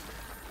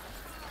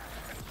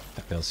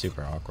 That feels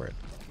super awkward.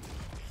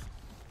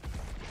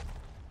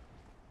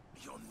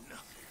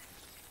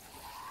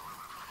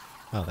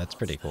 Oh, that's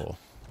pretty cool.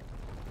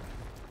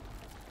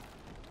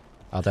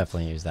 I'll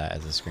definitely use that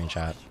as a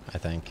screenshot, I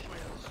think.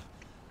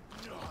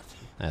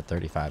 At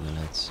 35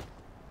 minutes.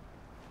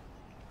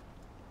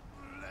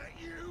 Let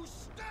you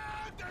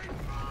stand in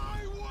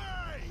my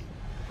way!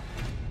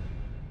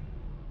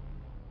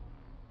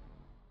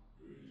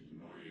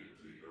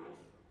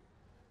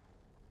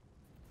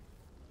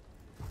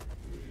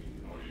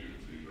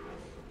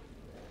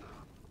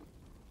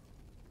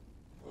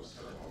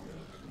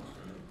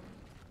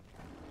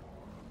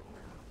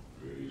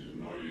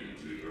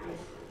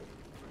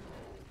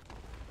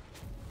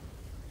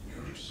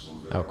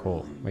 Oh,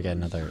 cool. We get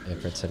another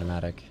Ifrit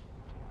cinematic.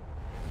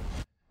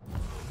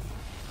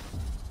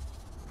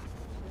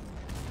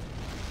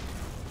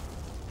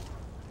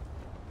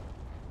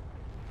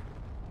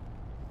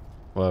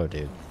 Whoa,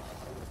 dude.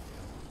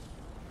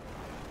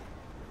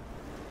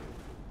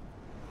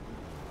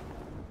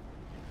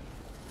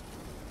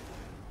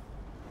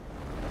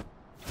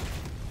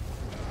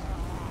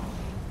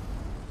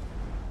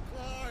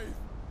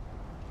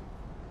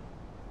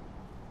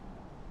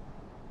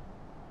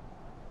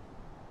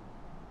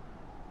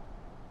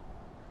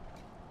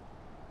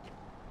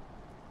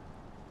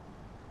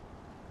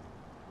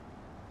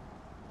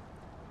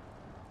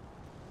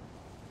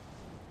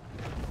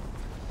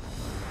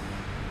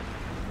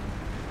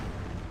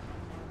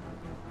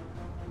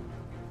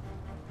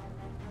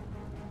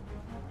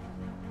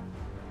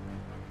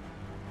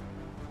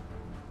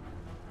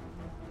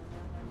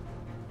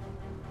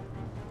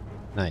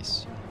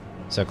 Nice.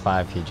 So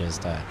Clive, he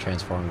just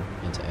transformed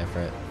into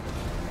Ifrit.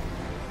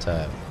 It's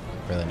a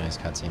really nice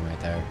cutscene right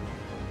there.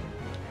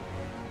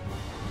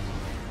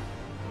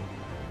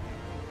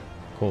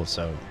 Cool,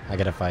 so I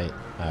get to fight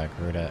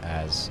Garuda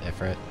as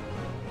Ifrit.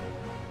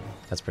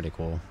 That's pretty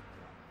cool.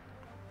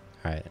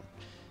 Alright,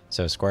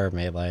 so square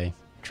melee,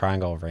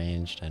 triangle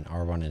ranged, and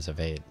R1 is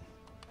evade.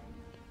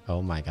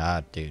 Oh my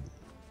god, dude.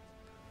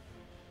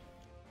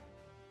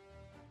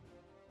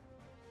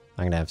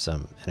 I'm gonna have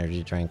some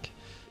energy drink.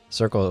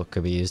 Circle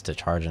could be used to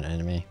charge an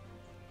enemy.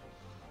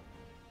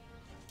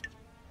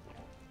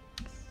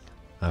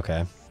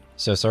 Okay,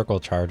 so circle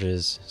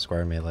charges,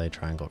 square melee,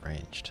 triangle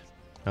ranged.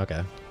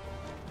 Okay.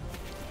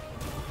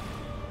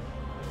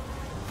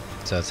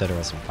 So let's hit her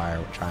with some fire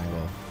with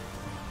triangle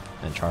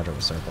and charge her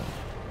with circle.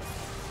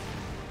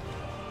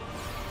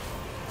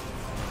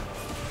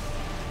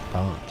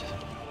 Boned.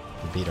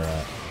 Beat her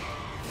up.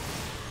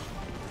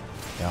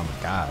 Oh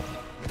my god.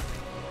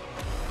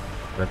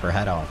 Rip her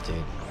head off,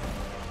 dude.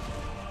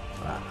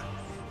 Wow.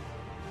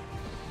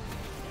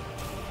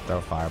 Throw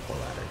a fireball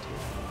at her,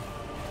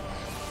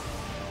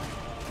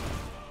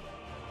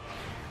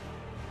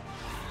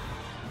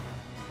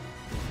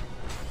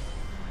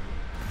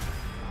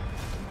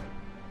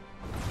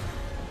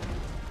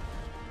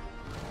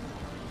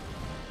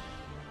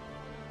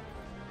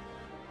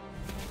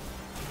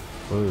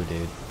 dude. Ooh,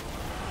 dude.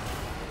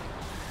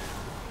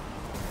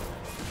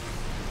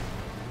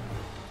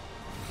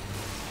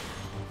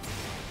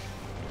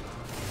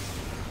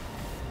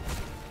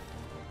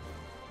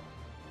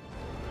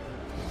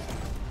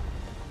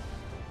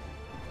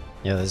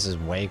 Yeah, this is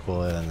way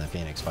cooler than the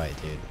Phoenix fight,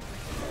 dude.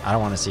 I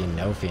don't want to see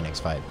no Phoenix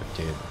fight, but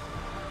dude.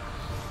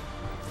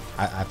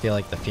 I feel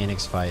like the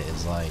Phoenix fight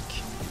is like...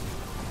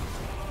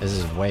 This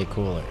is way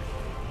cooler.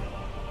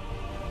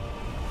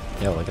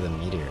 Yo, look at the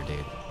meteor,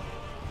 dude.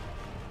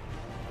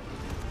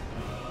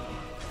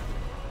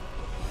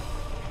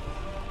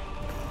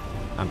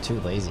 I'm too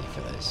lazy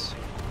for this.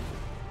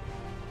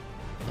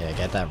 Yeah,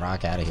 get that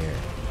rock out of here.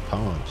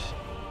 Pwned.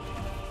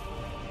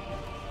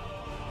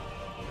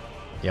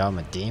 Yo, I'm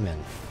a demon.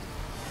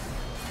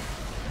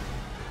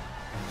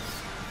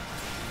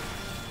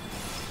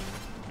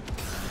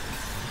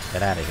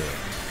 Get out of here.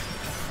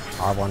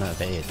 R1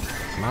 evade.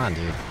 Come on,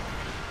 dude.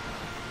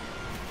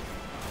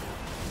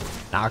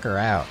 Knock her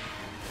out.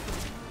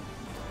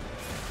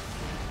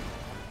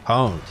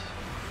 Pwned.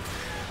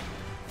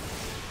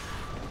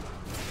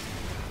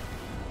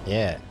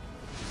 Yeah.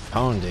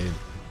 Pwned, dude.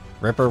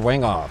 Rip her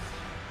wing off.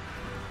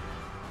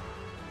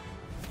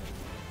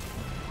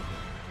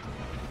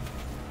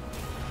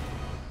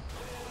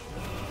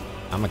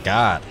 I'm a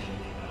god.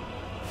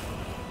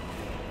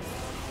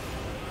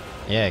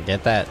 Yeah,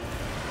 get that.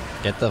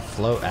 Get the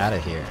float out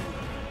of here.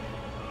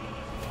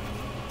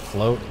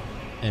 Float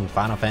in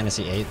Final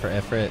Fantasy VIII for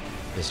Ifrit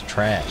is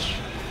trash.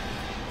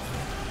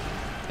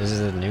 This is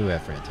a new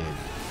Ifrit, dude.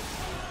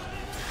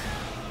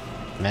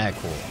 Mad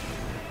cool.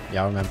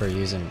 Y'all remember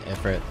using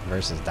Ifrit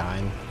versus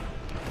Dyne?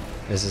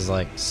 This is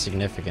like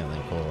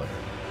significantly cooler.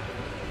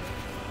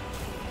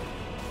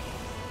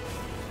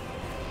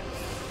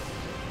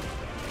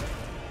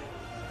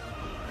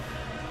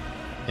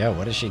 Yo,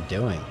 what is she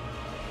doing?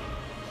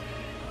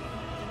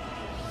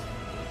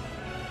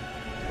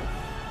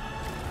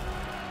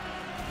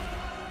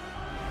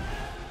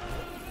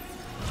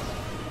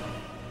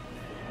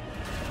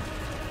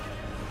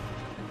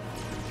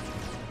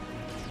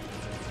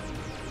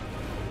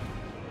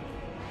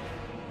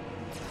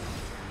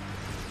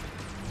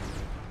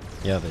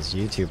 Yo, this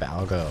YouTube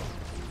algo.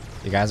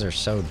 You guys are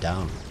so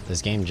dumb.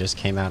 This game just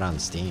came out on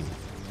Steam.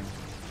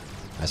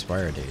 I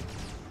swear, dude.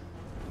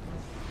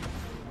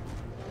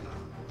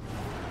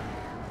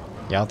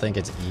 Y'all think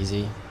it's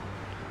easy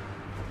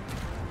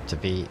to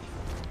beat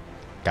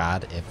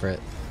God Ifrit?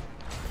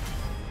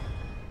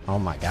 Oh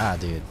my god,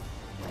 dude.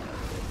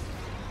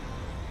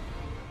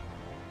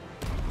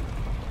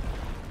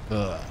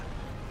 Ugh.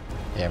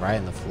 Yeah, right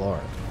in the floor.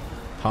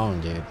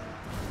 Pwned, dude.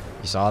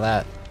 You saw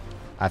that?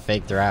 I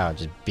faked her out,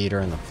 just beat her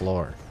in the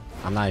floor.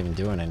 I'm not even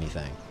doing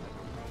anything.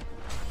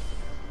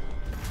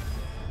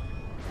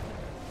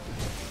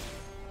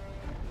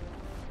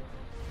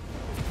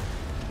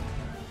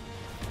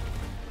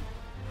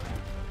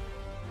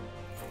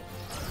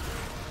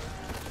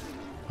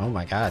 Oh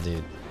my god,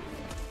 dude.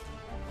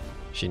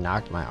 She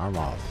knocked my arm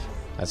off.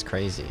 That's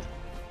crazy.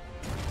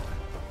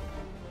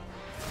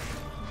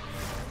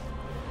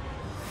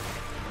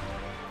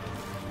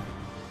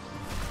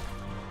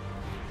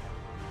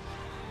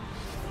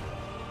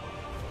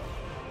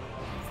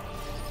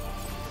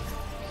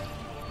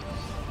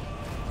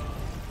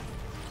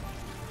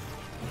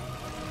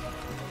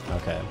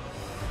 Okay.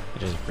 It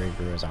just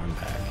regrew his arm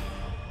back.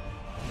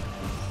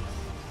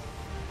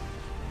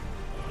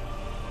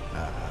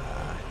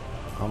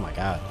 Oh my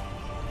god.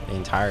 The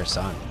entire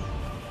sun.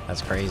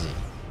 That's crazy.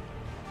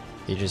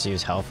 He just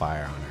used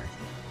Hellfire on her.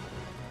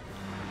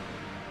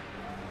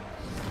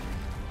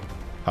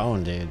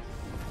 Pwned, dude.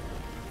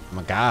 Oh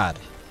my god.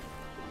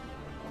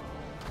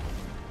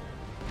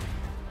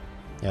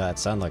 Yeah, that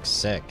sun looks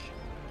sick.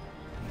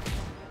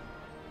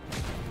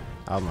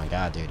 Oh my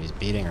god, dude, he's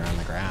beating her on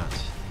the ground.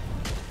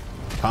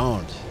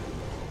 Pwned.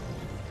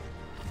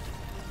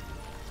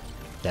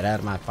 Get out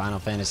of my Final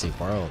Fantasy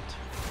world.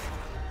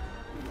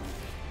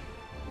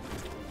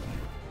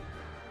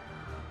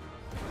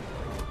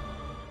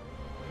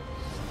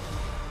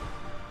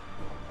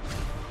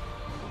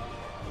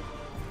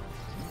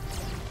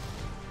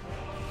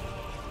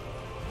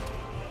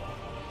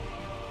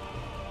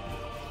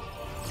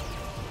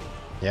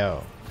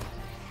 Yo,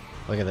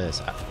 look at this.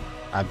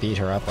 I beat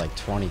her up like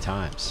 20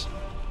 times.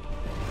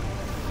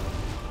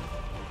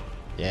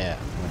 Yeah,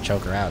 I'm gonna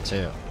choke her out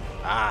too.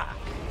 Ah!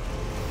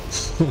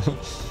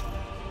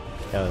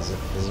 Yo, this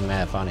is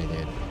mad funny,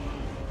 dude.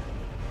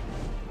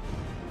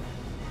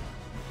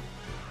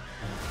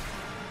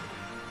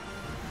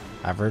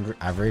 I've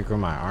regrew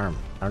my arm.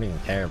 I don't even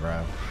care,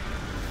 bro.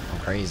 I'm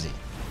crazy.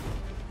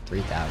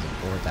 3,000,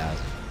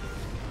 4,000.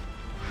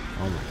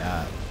 Oh my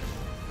god.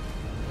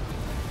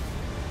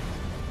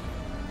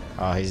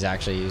 Oh, he's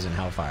actually using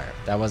Hellfire.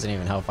 That wasn't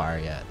even Hellfire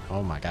yet.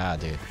 Oh my god,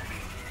 dude.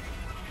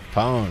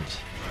 Pwned.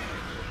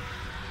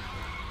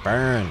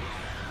 Burn.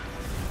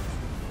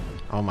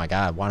 Oh my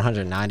god,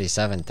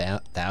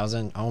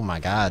 197,000? Oh my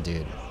god,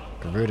 dude.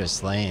 Garuda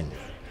slain.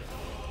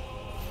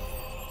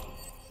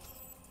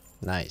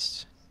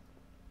 Nice.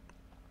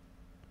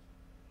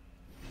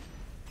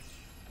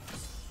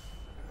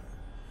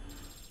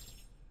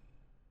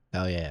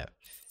 Hell yeah.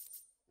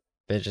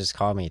 Bitches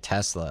call me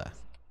Tesla.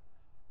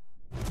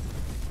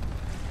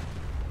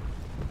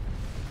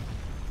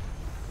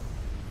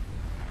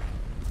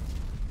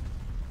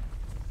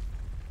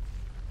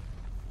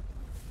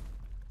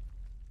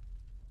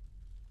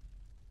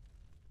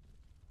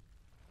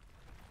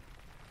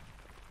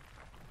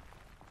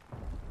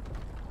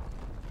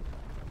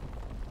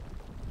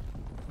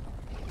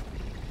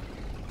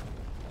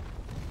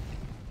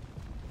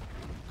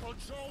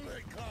 Control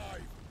it,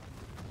 Clive.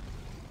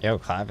 Yo,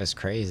 Clive is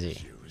crazy.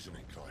 You, isn't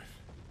it, Clive?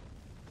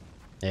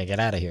 Yeah, get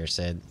out of here,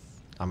 Sid.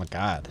 I'm a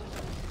god.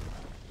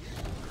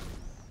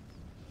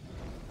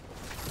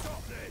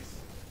 Stop this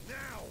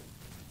now.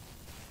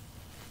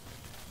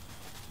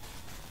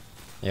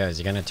 Yo, is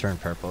he gonna turn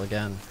purple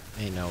again?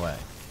 Ain't no way.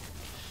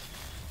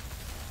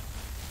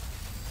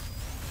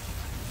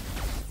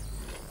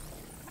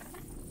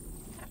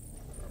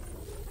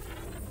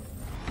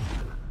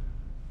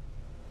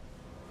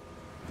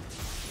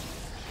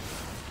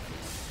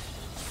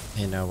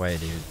 Ain't no way,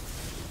 dude.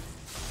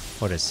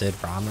 What is Sid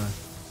Rama?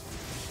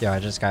 Yo, I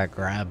just got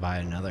grabbed by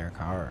another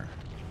car.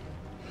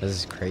 This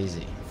is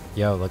crazy.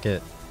 Yo, look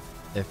at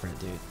different,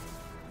 dude.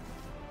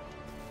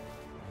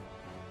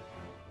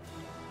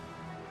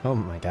 Oh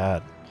my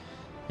god.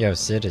 Yo,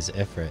 Sid is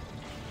Ifrit.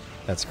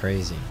 That's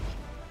crazy.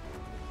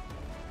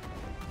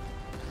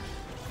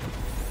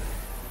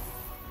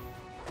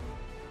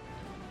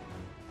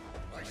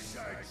 I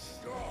said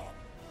stop.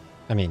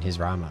 I mean, he's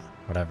Rama.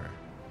 Whatever.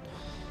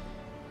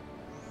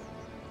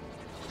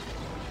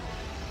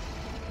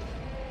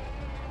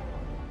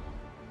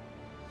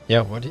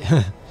 Yo, what do you...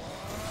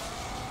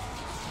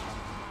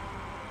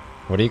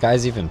 What are you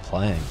guys even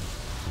playing,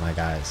 my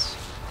guys?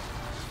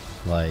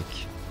 Like,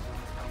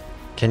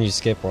 can you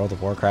skip World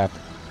of Warcraft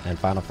and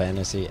Final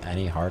Fantasy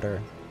any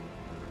harder?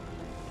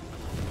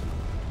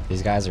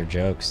 These guys are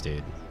jokes,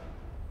 dude.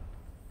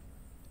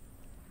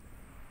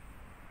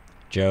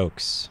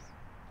 Jokes.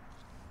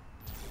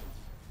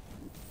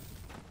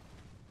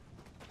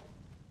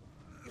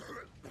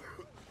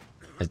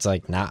 It's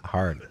like not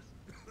hard,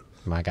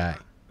 my guy.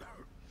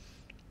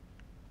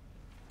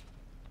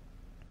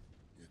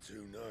 You're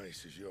too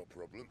nice is your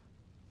problem.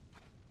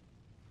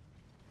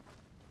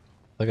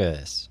 Look at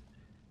this.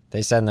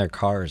 They send their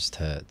cars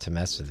to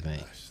mess with me.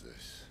 That's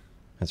this.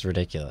 That's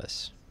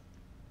ridiculous.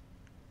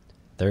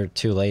 They're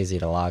too lazy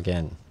to log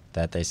in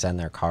that they send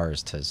their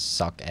cars to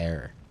suck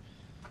air.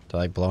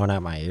 They're like blowing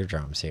out my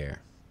eardrums here.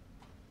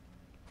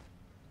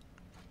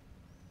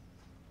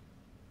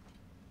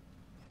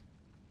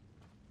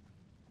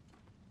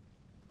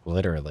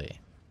 Literally.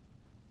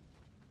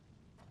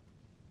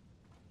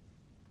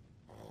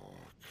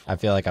 I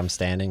feel like I'm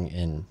standing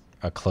in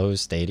a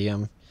closed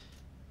stadium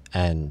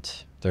and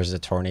there's a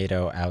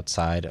tornado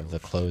outside of the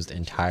closed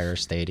entire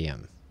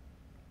stadium.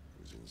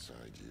 It was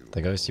inside you.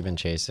 The ghost you've been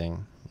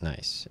chasing.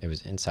 Nice. It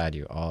was inside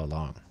you all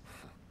along.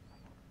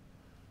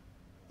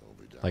 They'll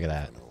be Look at damned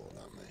that. if I know what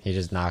that means. He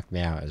just knocked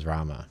me out as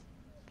Rama.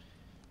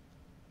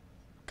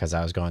 Because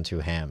I was going too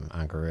ham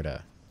on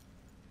Garuda.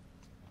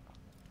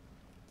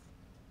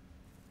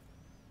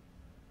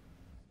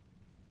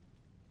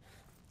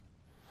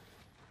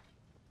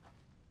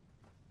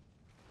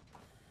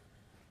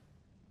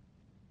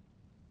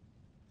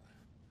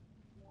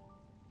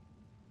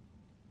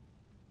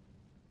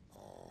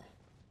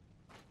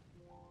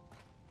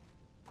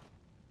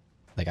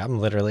 Like I'm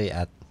literally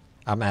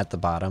I'm at the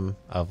bottom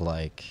of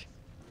like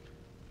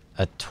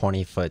a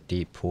 20-foot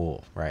deep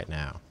pool right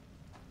now.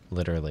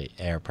 Literally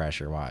air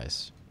pressure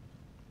wise.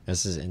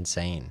 This is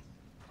insane.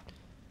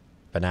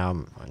 But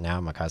now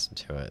I'm accustomed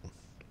to it.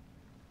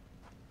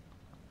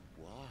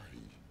 Why?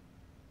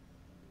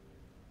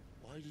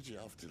 Why did you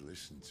have to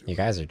listen to You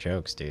guys are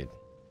jokes, dude.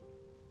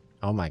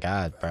 Oh my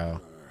god,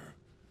 bro.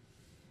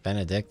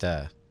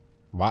 Benedicta.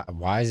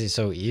 Why is he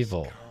so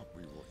evil? Can't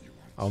be what you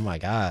want. Oh my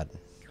god.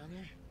 Can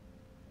he?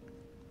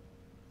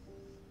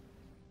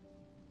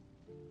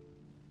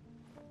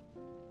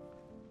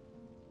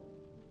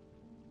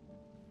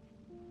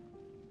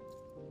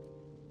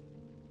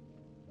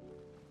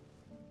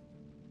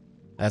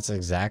 That's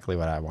exactly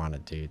what I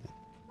wanted, dude.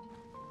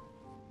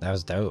 That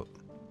was dope.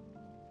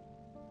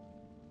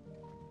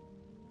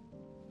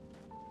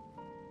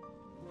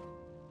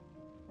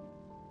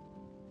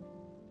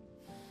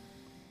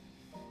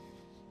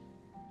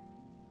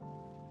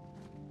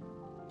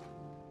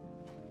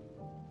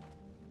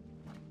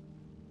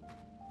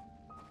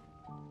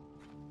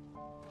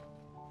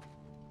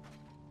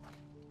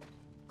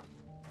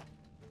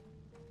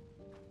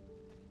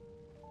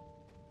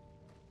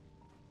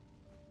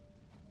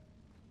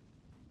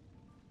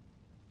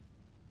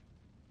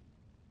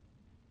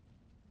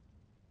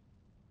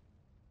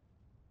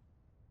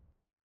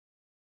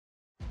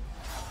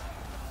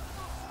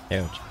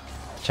 Yo,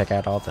 check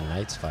out all the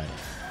knights fighting.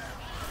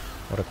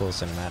 What a cool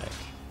cinematic.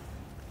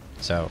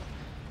 So,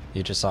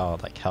 you just saw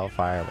like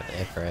Hellfire with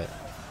Ifrit,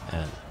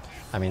 and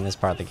I mean this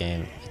part of the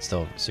game, it's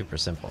still super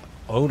simple.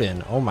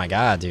 Odin, oh my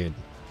god, dude.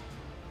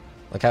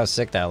 Look how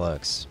sick that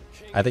looks.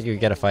 I think you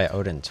get to fight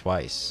Odin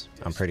twice,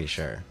 I'm pretty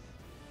sure,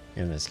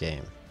 in this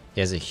game. He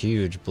has a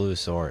huge blue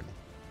sword.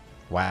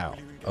 Wow,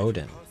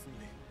 Odin.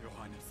 Personally, Your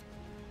Highness.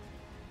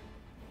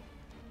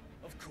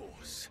 Of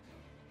course.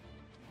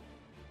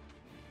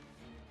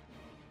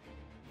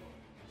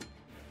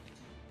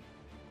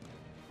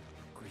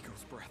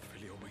 Griegel's breath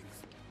fill your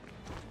wings.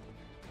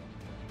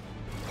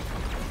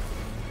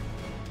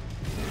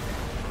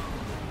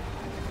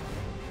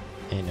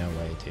 Ain't no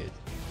way, dude.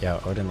 Yo,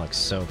 Odin looks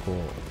so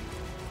cool.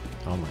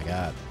 Oh my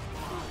god.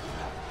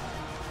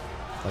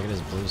 Look at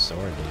his blue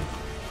sword, dude.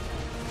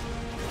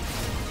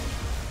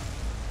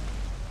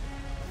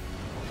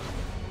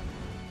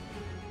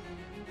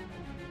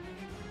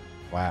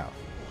 Wow.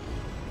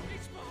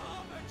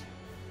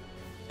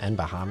 And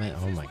Bahamut?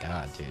 Oh my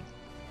god, dude.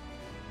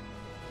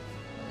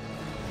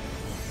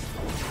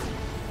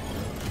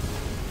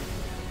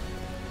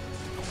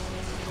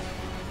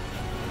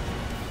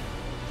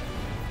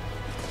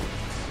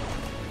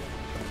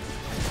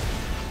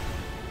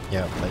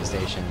 Yo,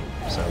 PlayStation,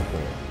 so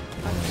cool.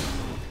 I mean,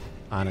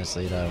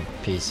 honestly though,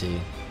 PC,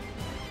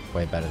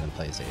 way better than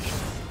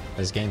PlayStation.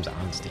 This game's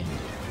on Steam,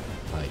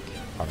 like,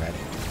 already.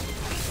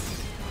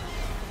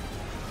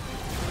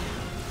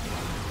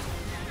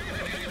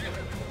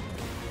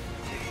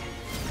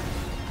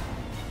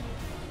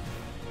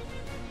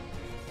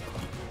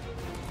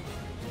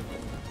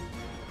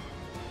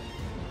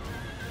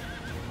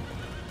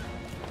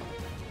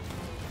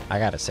 I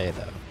gotta say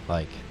though,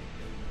 like,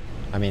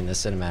 I mean,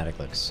 this cinematic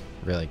looks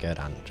really good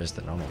on just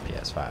the normal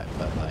PS5,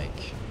 but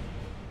like,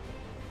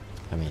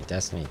 I mean,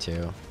 Destiny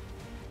 2,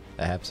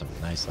 they have some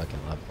nice looking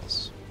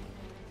levels.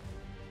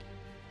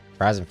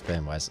 Horizon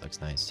Forbidden West looks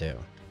nice too.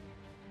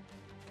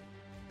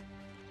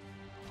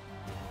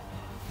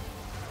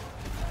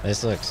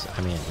 This looks,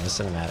 I mean, this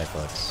cinematic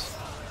looks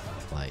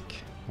like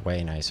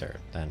way nicer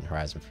than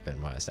Horizon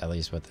Forbidden West, at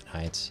least with the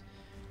knights.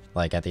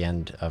 Like at the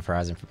end of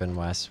Horizon Forbidden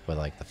West with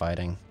like the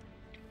fighting.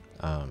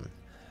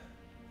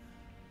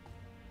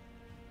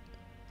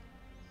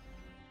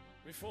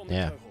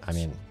 Yeah, I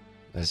mean,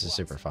 this is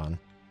super fun.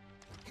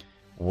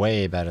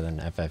 Way better than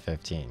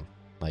FF15,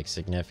 like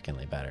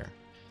significantly better.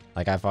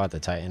 Like I fought the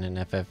Titan in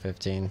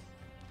FF15.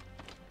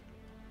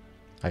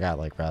 I got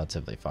like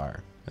relatively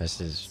far.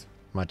 This is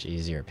much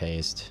easier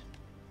paced.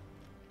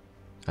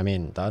 I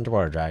mean, the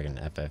Underwater Dragon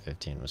in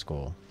FF15 was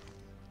cool,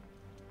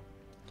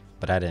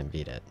 but I didn't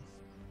beat it.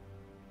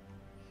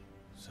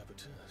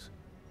 Saboteurs.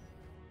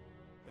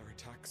 Their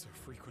attacks are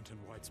frequent and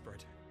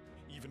widespread,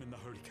 even in the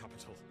holy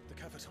capital. The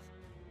capital.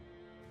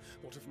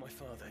 What of my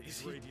father? Is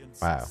he?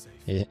 Radiance Wow, is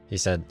safe. he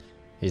said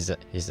he's like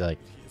If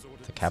he has ordered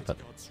the city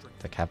guards strengthened,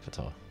 the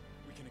capital.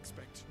 we can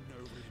expect no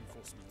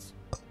reinforcements.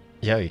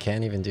 Yo, you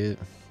can't even do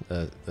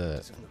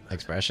the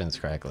expressions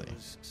correctly.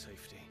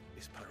 Safety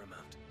is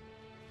paramount.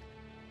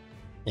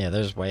 Yeah,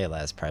 there's way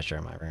less pressure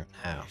in my room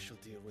now. We shall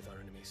deal with our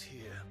enemies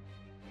here.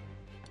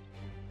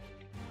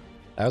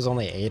 That was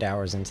only 8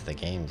 hours into the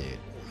game, dude.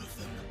 All of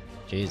them.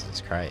 Jesus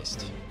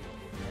Christ.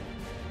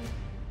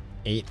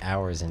 8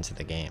 hours into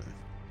the game.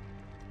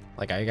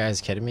 Like, are you guys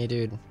kidding me,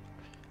 dude?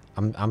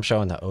 I'm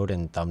showing the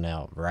Odin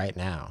thumbnail right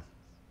now.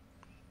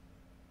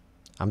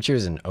 I'm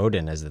choosing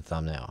Odin as the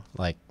thumbnail.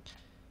 Like,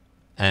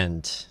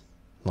 and,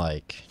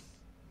 like,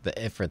 the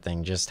Ifrit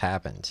thing just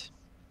happened.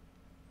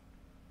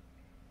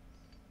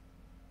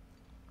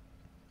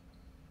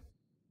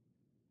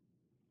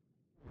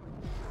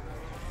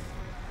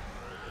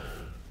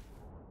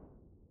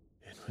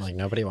 Like,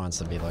 nobody wants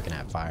to be looking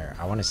at fire.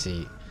 I want to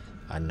see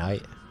a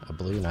knight, a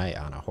blue knight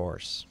on a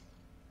horse.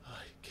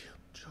 I killed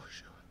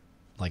Joshua.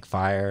 Like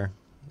fire.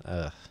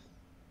 Ugh.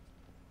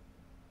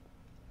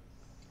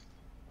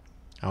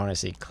 I want to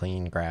see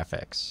clean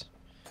graphics.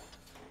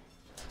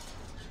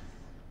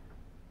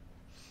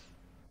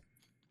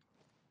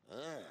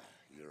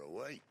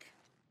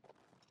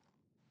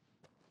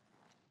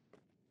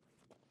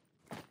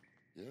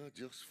 You're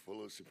just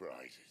full of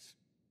surprises.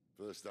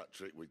 First that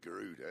trick with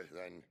Garuda,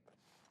 then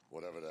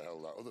whatever the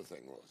hell that other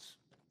thing was.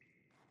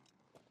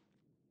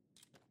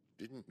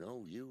 Didn't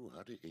know you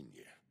had it in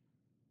you.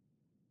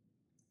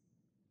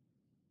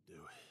 Do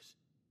it.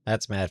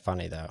 That's mad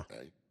funny though.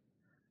 Hey?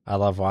 I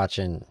love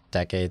watching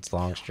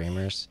decades-long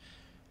streamers.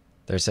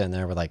 They're sitting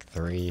there with like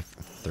three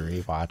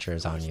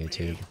watchers on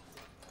YouTube.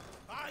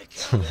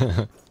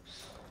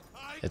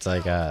 It's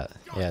like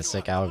yeah,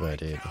 sick algo,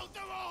 dude.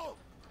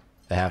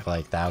 They have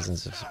like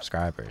thousands of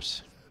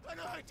subscribers. And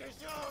I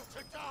deserve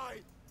to die.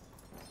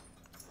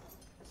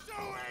 So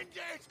end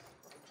it.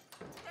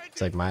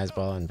 It's like might as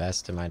well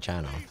invest in my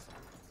channel.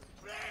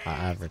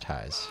 I'll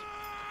advertise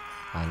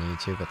on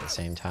YouTube at the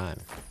same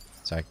time,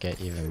 so I get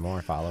even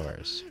more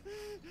followers.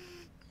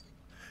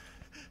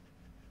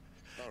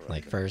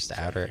 Like first,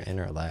 outer,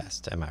 inner,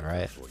 last. Am I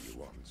right?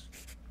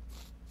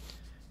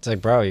 It's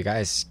like, bro, you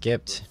guys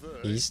skipped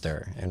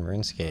Easter and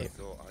RuneScape.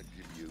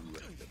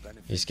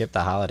 You skipped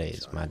the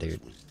holidays, my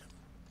dude.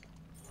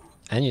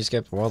 And you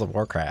skipped World of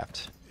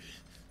Warcraft.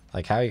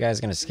 Like, how are you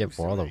guys gonna skip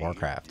World of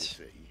Warcraft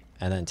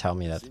and then tell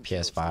me that the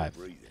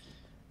PS5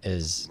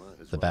 is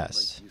the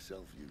best?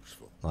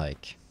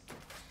 Like,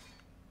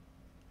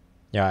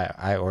 yeah,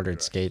 I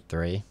ordered Skate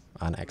 3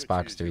 on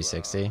Xbox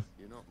 360,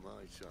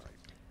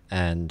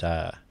 and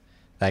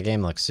that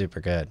game looks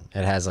super good.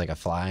 It has like a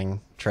flying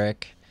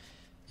trick.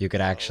 You could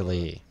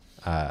actually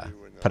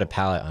put a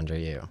pallet under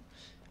you,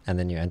 and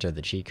then you enter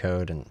the cheat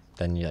code, and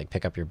then you like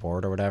pick up your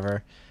board or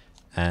whatever,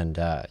 and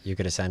you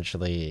could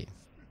essentially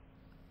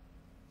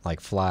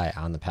like fly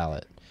on the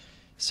pallet,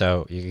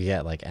 so you could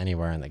get like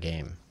anywhere in the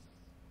game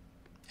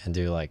and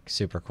do like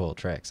super cool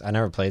tricks. I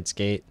never played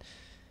Skate.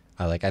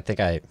 I think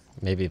I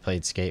maybe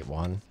played Skate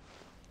 1,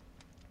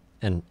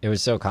 and it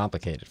was so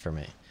complicated for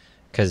me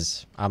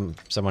because I'm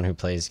someone who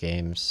plays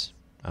games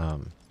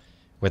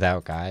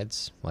without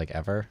guides, like,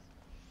 ever.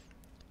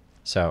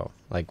 So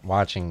like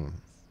watching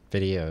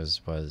videos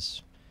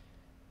was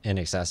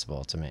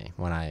inaccessible to me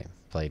when I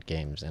played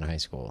games in high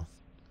school.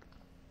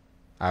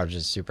 I was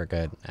just super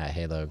good at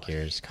Halo,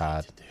 Gears,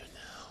 COD.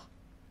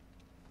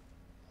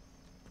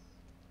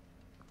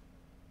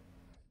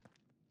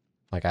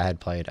 Like, I had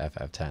played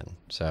FF10,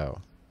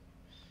 so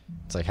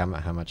it's like how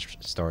much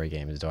story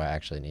games do I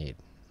actually need?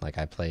 Like,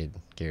 I played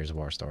Gears of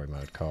War story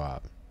mode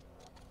co-op,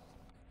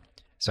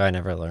 so I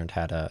never learned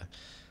how to,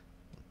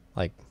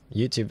 like,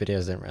 YouTube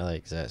videos didn't really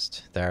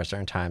exist. There are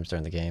certain times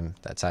during the game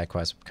that side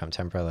quests become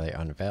temporarily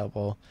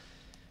unavailable.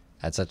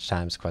 At such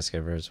times, quest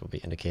givers will be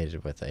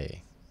indicated with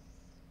a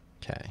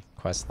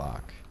quest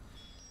lock.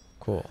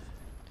 Cool.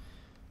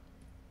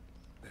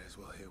 May as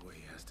well hear what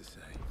he has to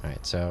say.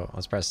 Alright, so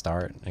let's press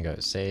start and go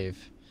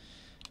save.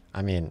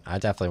 I mean, I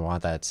definitely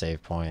want that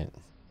save point.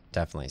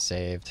 Definitely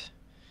saved.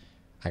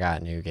 I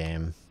got a new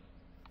game.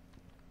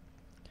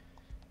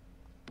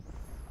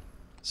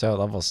 So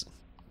level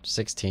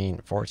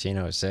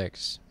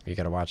 1406, you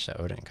gotta watch the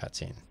Odin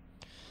cutscene.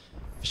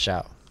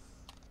 Shout.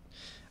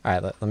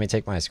 Alright, let me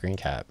take my screen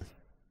cap.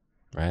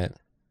 Right?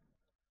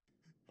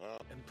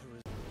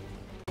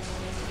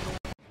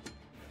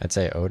 I'd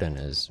say Odin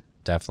is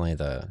definitely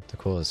the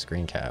coolest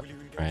screen cap, Will you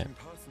engage right? him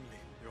personally,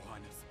 Your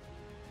Highness?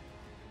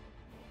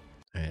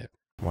 Alright,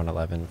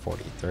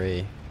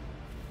 111.43.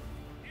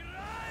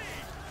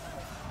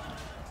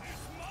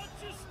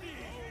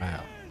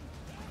 Wow.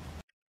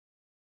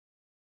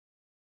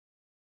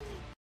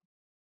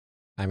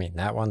 I mean,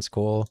 that one's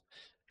cool,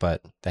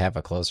 but they have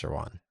a closer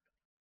one.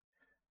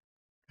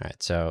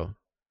 Alright, so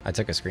I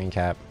took a screen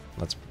cap.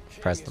 Let's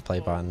press the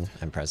play button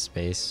and press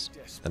space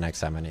the next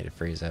time I need to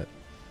freeze it.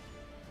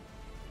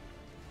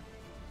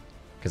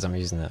 Because I'm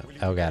using the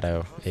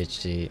Elgato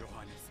HD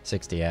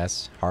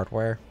 60S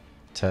hardware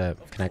to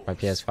connect my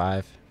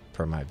PS5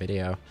 for my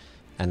video,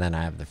 and then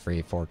I have the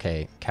free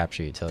 4K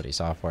capture utility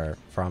software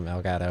from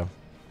Elgato.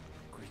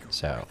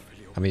 So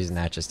I'm using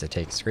that just to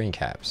take screen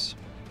caps,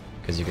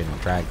 because you can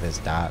drag this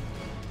dot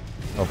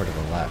over to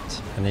the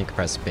left, and then you can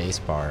press space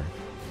bar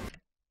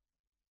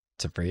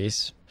to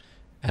freeze,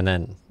 and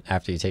then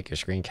after you take your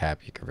screen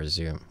cap, you can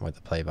resume with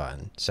the play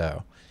button.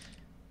 So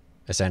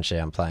essentially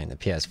I'm playing the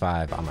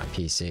PS5 on my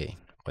PC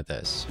with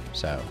this.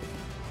 So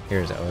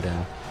here's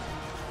Odin.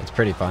 It's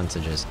pretty fun to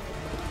just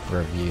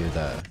review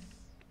the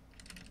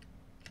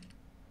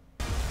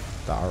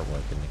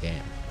artwork in the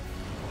game.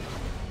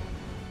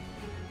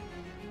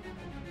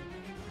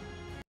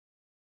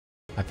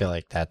 I feel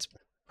like that's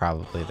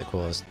probably the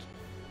coolest.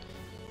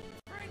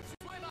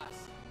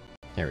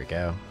 Here we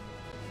go.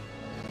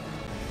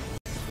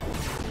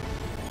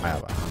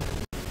 Wow, wow.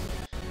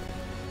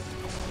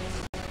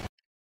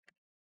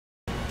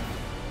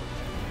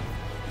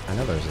 I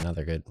know there's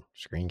another good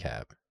screen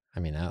cap. I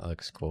mean, that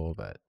looks cool,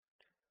 but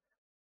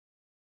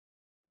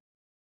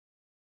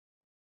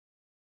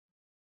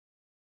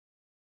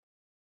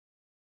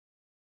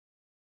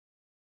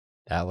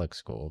that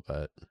looks cool,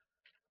 but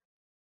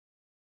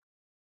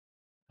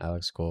that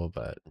looks cool,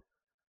 but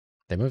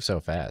they move so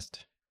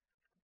fast.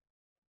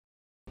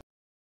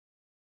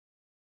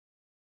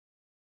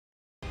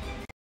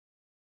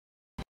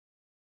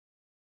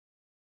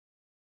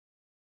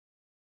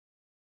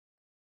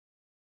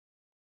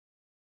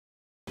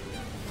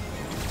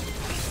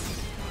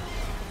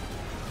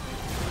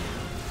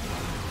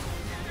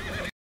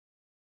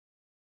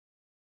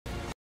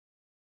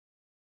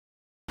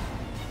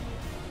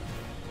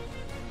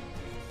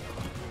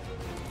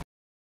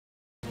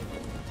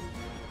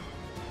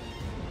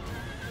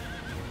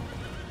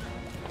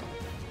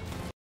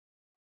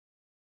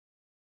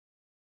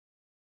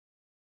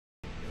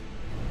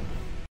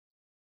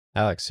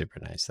 That looks super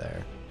nice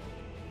there.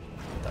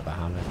 The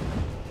Bahamut.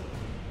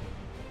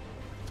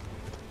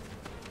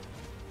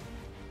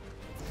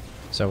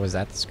 So was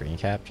that the screen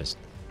cap just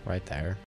right there?